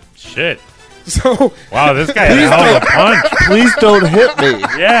 Shit. So Wow, this guy had a hell of a punch. Please don't hit me.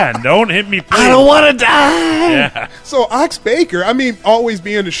 Yeah, don't hit me, please. I don't want to die. Yeah. So Ox Baker, I mean, always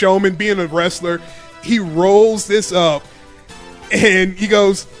being a showman, being a wrestler, he rolls this up and he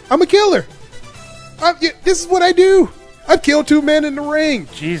goes, "I'm a killer. This is what I do. I've killed 2 men in the ring."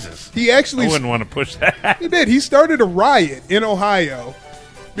 Jesus. He actually I wouldn't want to push that. He did. He started a riot in Ohio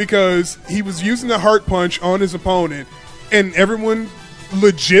because he was using the heart punch on his opponent, and everyone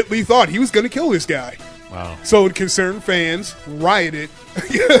legitly thought he was going to kill this guy. Wow. So concerned fans rioted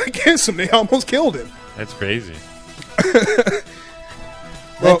against him. They almost killed him. That's crazy.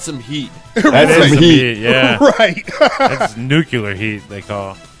 That's some heat. That is some heat, yeah. Right. That's nuclear heat, they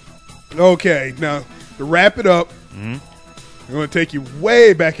call. Okay, now to wrap it up, I'm going to take you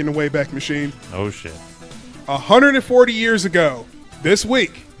way back in the Wayback Machine. Oh, shit. 140 years ago, this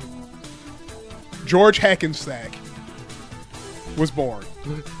week, George Hackensack was born.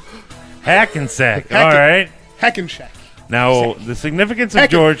 Hackensack. All right. Hackensack. Now, the significance of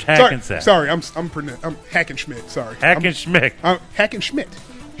George Hackensack. Sorry, I'm Hackenschmidt. Sorry, Hackenschmidt. Hackenschmidt.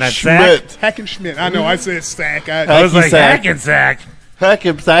 Not Sack. Hackenschmidt. I know. I said sack. I was like, Hacky-sack. Hackensack. Hack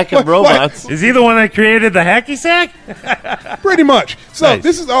him, sack him, robots. Is he the one that created the hacky sack? Pretty much. So Nice.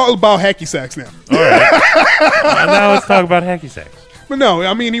 this is all about hacky sacks now. All right. Well, now let's talk about hacky sacks. But no,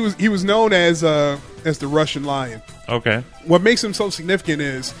 I mean he was known as the Russian Lion. Okay. What makes him so significant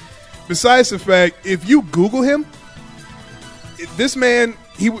is, besides the fact, if you Google him, this man,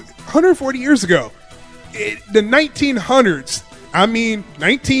 140 years ago, the 1900s. I mean,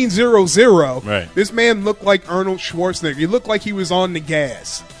 1900. Right. This man looked like Arnold Schwarzenegger. He looked like he was on the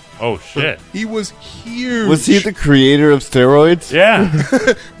gas. Oh, shit. He was huge. Was he the creator of steroids? Yeah.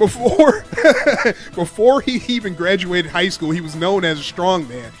 Before he even graduated high school, he was known as a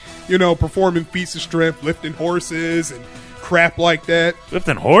strongman. You know, performing feats of strength, lifting horses and crap like that.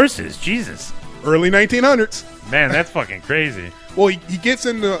 Lifting horses. Jesus. Early 1900s. Man, that's fucking crazy. Well, he gets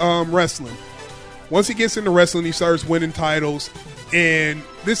into wrestling. Once he gets into wrestling, he starts winning titles. And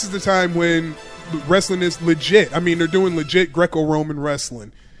this is the time when wrestling is legit. I mean, they're doing legit Greco-Roman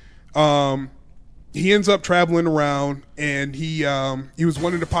wrestling. He ends up traveling around, and he was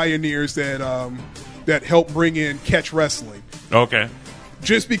one of the pioneers that helped bring in catch wrestling. Okay.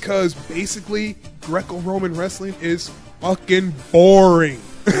 Just because basically Greco-Roman wrestling is fucking boring.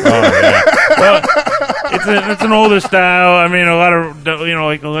 Well, it's an older style. I mean, a lot of,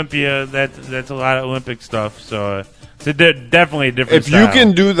 like Olympia, that's a lot of Olympic stuff. So it's definitely a different If style. you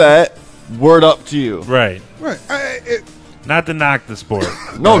can do that, word up to you. Right. Right. Not to knock the sport.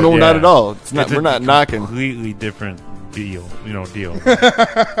 No, But, not at all. It's not. a We're not knocking. Completely different deal.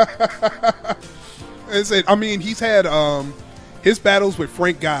 I mean, he's had his battles with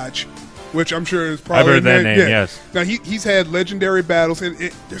Frank Gotch, which I'm sure is probably... I've heard that name, yes. Now, he's had legendary battles, and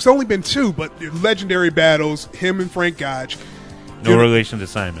there's only been 2, but legendary battles, him and Frank Gotch. No relation to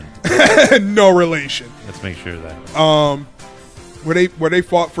Simon. No relation. Let's make sure of that. Where they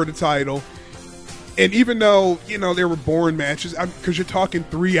fought for the title. And even though, they were boring matches, because you're talking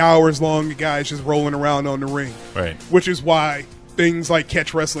 3 hours long, the guys just rolling around on the ring. Right. Which is why things like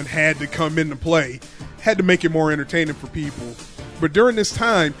catch wrestling had to come into play, had to make it more entertaining for people. But during this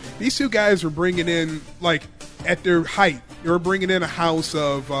time, these two guys were bringing in, like, at their height, they were bringing in a house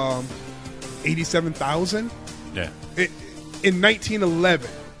of 87,000 Yeah. in 1911.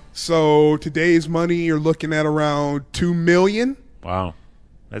 So today's money, you're looking at around $2 million. Wow.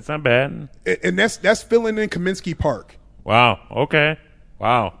 That's not bad. And that's filling in Kaminsky Park. Wow. Okay.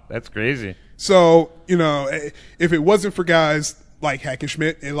 Wow. That's crazy. So, if it wasn't for guys like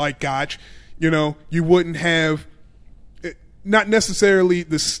Hackenschmidt and like Gotch, you wouldn't have not necessarily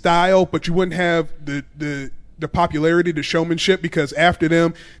the style, but you wouldn't have the popularity, the showmanship, because after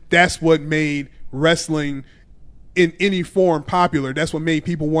them, that's what made wrestling in any form popular. That's what made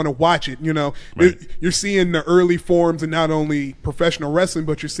people want to watch it. Right. You're seeing the early forms in not only professional wrestling,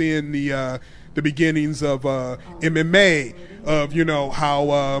 but you're seeing the beginnings of MMA, of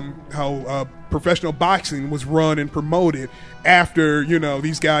how professional boxing was run and promoted after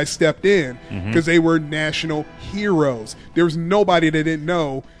these guys stepped in, because they were national heroes. There was nobody that didn't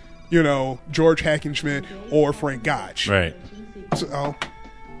know George Hackenschmidt or Frank Gotch. Right. So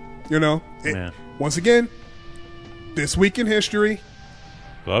Yeah. once again, this week in history,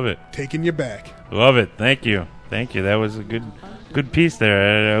 Love it. taking you back. Love it. Thank you. Thank you. That was a good piece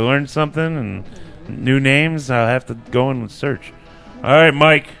there. I learned something and new names. I'll have to go and search. All right,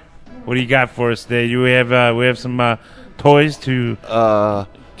 Mike. What do you got for us today? We have some toys to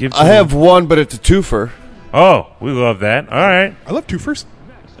give to I have one, but it's a twofer. Oh, we love that. All right. I love twofers.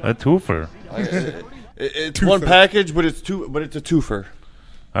 A twofer. It's one package, but it's a twofer.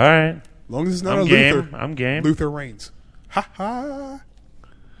 All right. As long as it's not I'm a game. Luther. I'm game. Luther Reigns. Ha ha.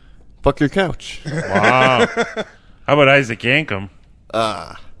 Fuck your couch. Wow. How about Isaac Yankum?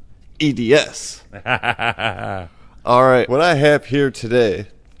 EDS. All right. What I have here today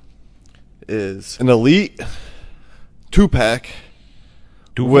is an Elite 2-pack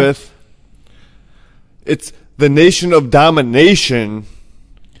with it's the Nation of Domination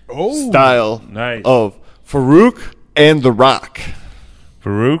style Nice. of Farouk and The Rock.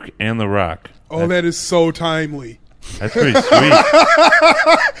 Farouk and The Rock. Oh, that is so timely. That's pretty sweet.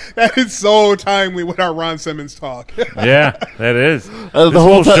 That is so timely with our Ron Simmons talk. Yeah, that is. The This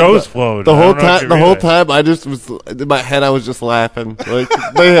whole time, show's flowed. The I whole don't know if time, you the whole realize. time, I just was in my head. I was just laughing. Like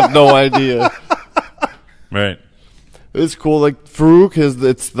they have no idea. Right. It's cool. Like Farouk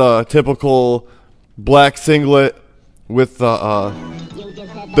it's the typical black singlet with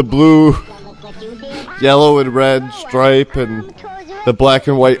the blue, yellow, and red stripe, and the black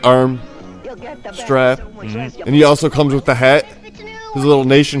and white arm strap. Mm-hmm. And he also comes with the hat, his little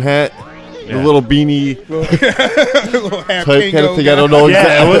nation hat, the little beanie Little half type kind of Kango thing. guy. I don't know.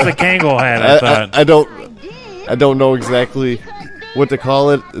 Yeah, it was a Kangol hat, I thought. I don't know exactly what to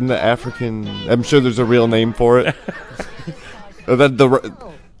call it in the African. I'm sure there's a real name for it. I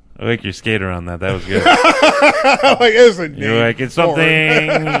like your skater on that. That was good. Like, it's a name You're like, it's for something.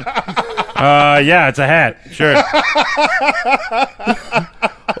 it. Yeah, it's a hat. Sure.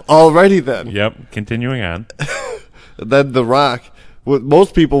 Alrighty then. Yep. Continuing on. Then The Rock. What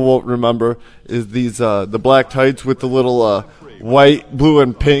most people won't remember is these the black tights with the little white, blue,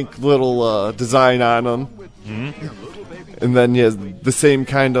 and pink little design on them. Mm-hmm. And then he has the same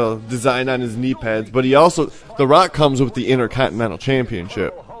kind of design on his knee pads. But The Rock comes with the Intercontinental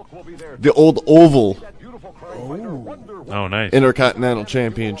Championship. The old oval Oh, nice. Intercontinental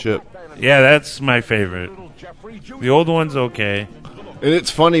Championship. Yeah, that's my favorite. The old one's okay. And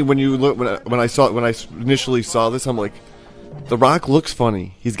it's funny when you look when I initially saw this, I'm like, The Rock looks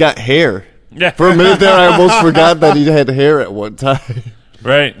funny. He's got hair. Yeah. For a minute there, I almost forgot that he had hair at one time.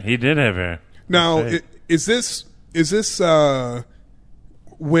 Right. He did have hair. Now, That's right. is this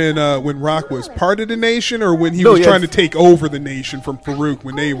when Rock was part of the Nation, or when he was trying to take over the Nation from Farouk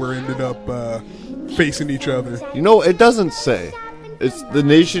when they ended up facing each other? You know, it doesn't say. It's the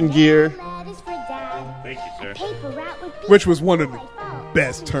Nation gear. Thank you, sir. Which was one of the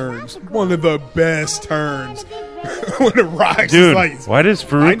best turns. One of the best turns. When the Rock's Dude, like, why does I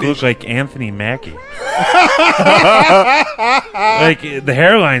Farouk need- look like Anthony Mackie? Like, the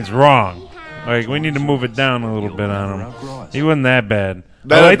hairline's wrong. Like, we need to move it down a little bit on him. He wasn't that bad.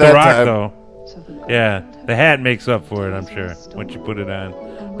 I like The that Rock, time. though. Yeah, the hat makes up for it, I'm sure, once you put it on.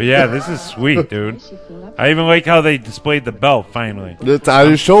 But yeah, this is sweet, dude. I even like how they displayed the belt finally. It's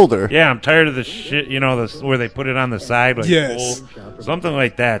on his shoulder. Yeah, I'm tired of the shit, where they put it on the side, like Yes. full. Something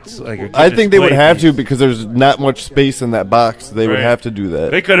like that. Like a good I think they would display have to piece. because there's not much space in that box. They would Right. have to do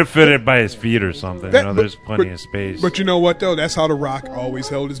that. They could have fit it by his feet or something. There's plenty of space. But you know what though? That's how The Rock always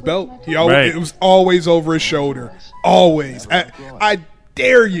held his belt. He always Right. It was always over his shoulder. Always. I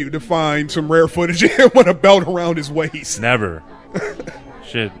dare you to find some rare footage of him with a belt around his waist. Never.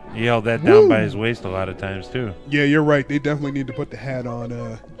 Shit, he held that down by his waist a lot of times too. Yeah, you're right. They definitely need to put the hat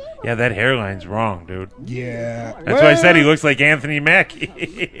on. Yeah, that hairline's wrong, dude. Yeah. That's why I said he looks like Anthony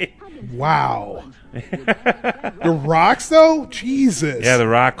Mackie. Wow. The Rocks though, Jesus. Yeah, The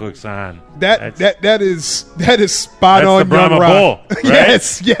Rock looks on. that is spot That's on. the Brahma Young Rock. Bull, right?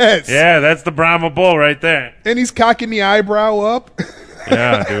 Yes, yes. Yeah, that's the Brahma Bull right there. And he's cocking the eyebrow up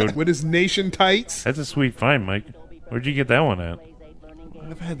Yeah, dude. with his nation tights. That's a sweet find, Mike. Where'd you get that one at?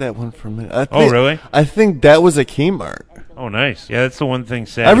 I've had that one for a minute. Oh, really? I think that was a Kmart. Oh, nice. Yeah, that's the one thing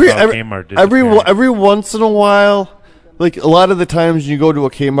sad about Kmart. Every once in a while, like a lot of the times you go to a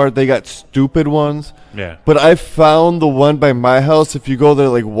Kmart, they got stupid ones. Yeah. But I found the one by my house. If you go there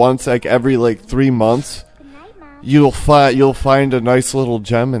like once, like every like 3 months, you'll find a nice little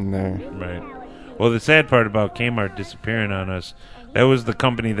gem in there. Right. Well, the sad part about Kmart disappearing on us, that was the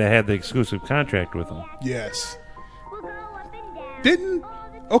company that had the exclusive contract with them. Yes.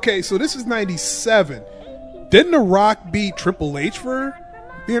 Okay, so this is 97. Didn't The Rock beat Triple H for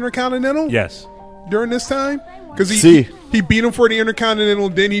the Intercontinental? Yes. During this time? Because See. he beat him for the Intercontinental,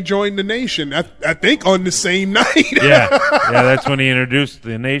 then he joined the Nation. I think on the same night. Yeah. Yeah, that's when he introduced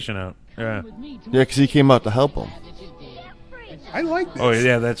the Nation out. Yeah. Yeah, because he came out to help him. I like this. Oh,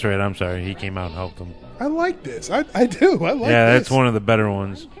 yeah, that's right. I'm sorry. He came out and helped them. I like this. I do. I like Yeah, this. that's one of the better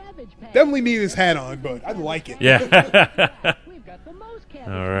ones. Definitely need his hat on, but I like it. Yeah.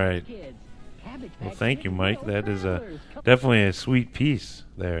 All right. Well, thank you, Mike. That is definitely a sweet piece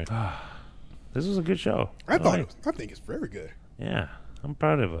there. This was a good show. I like it. think it's very good. Yeah, I'm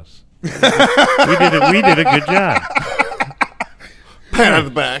proud of us. We did a good job. Pat on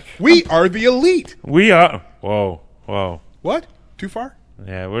the back. We are the elite. We are. Whoa. What? Too far?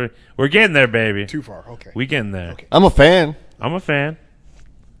 Yeah, we're getting there, baby. Too far. Okay. We getting there. Okay. I'm a fan. I'm a fan.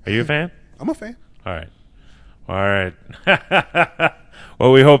 Are you a fan? I'm a fan. All right.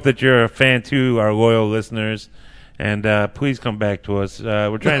 Well, we hope that you're a fan too, our loyal listeners, and please come back to us.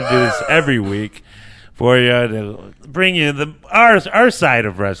 We're trying to do this every week for you to bring you our side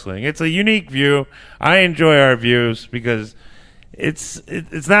of wrestling. It's a unique view. I enjoy our views because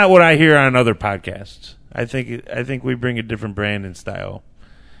it's not what I hear on other podcasts. I think we bring a different brand and style,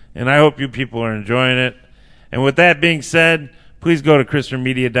 and I hope you people are enjoying it. And with that being said, please go to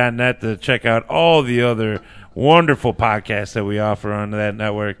ChristopherMedia.net to check out all the other wonderful podcasts that we offer on that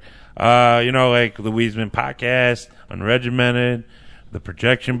network. Like the Wiesman Podcast, Unregimented, The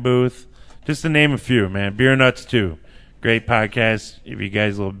Projection Booth, just to name a few, man. Beer Nuts, too. Great podcast if you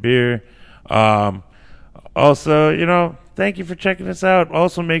guys love beer. Also, thank you for checking us out.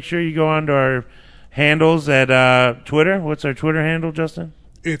 Also, make sure you go on to our handles at Twitter. What's our Twitter handle, Justin?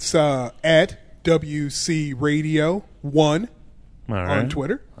 It's at WC Radio 1 All right. on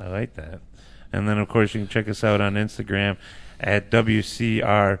Twitter. I like that. And then, of course, you can check us out on Instagram at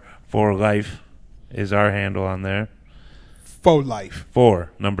WCR4Life is our handle on there. Faux Life.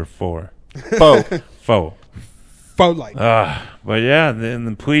 Number 4. Bo. Faux. Faux Life. But yeah, and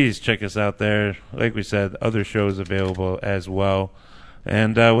then please check us out there. Like we said, other shows available as well.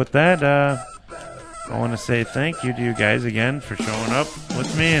 And with that, I want to say thank you to you guys again for showing up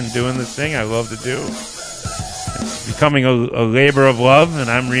with me and doing this thing I love to do. It's becoming a labor of love, and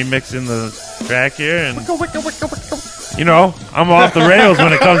I'm remixing the track here. And I'm off the rails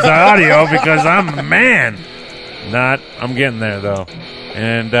when it comes to audio because I'm a man. I'm getting there though.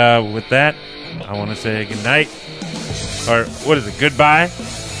 And with that, I want to say good night. Or what is it? Goodbye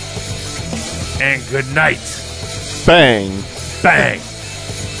and good night. Bang. Bang.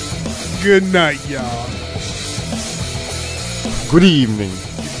 Good night, y'all. Good evening.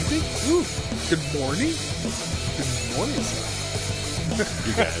 Ooh, good morning. Good morning, sir.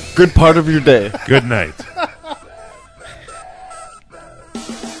 You guys. Good part of your day. Good night.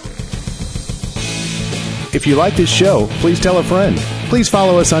 If you like this show, please tell a friend. Please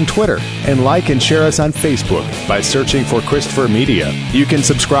follow us on Twitter and like and share us on Facebook by searching for Christopher Media. You can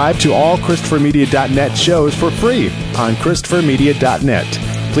subscribe to all ChristopherMedia.net shows for free on ChristopherMedia.net.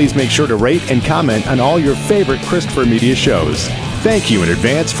 Please make sure to rate and comment on all your favorite Christopher Media shows. Thank you in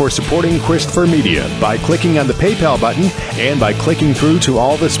advance for supporting Christopher Media by clicking on the PayPal button and by clicking through to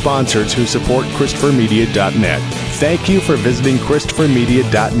all the sponsors who support ChristopherMedia.net. Thank you for visiting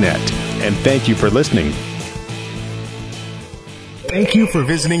ChristopherMedia.net, and thank you for listening. Thank you for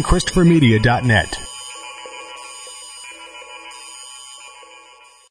visiting ChristopherMedia.net.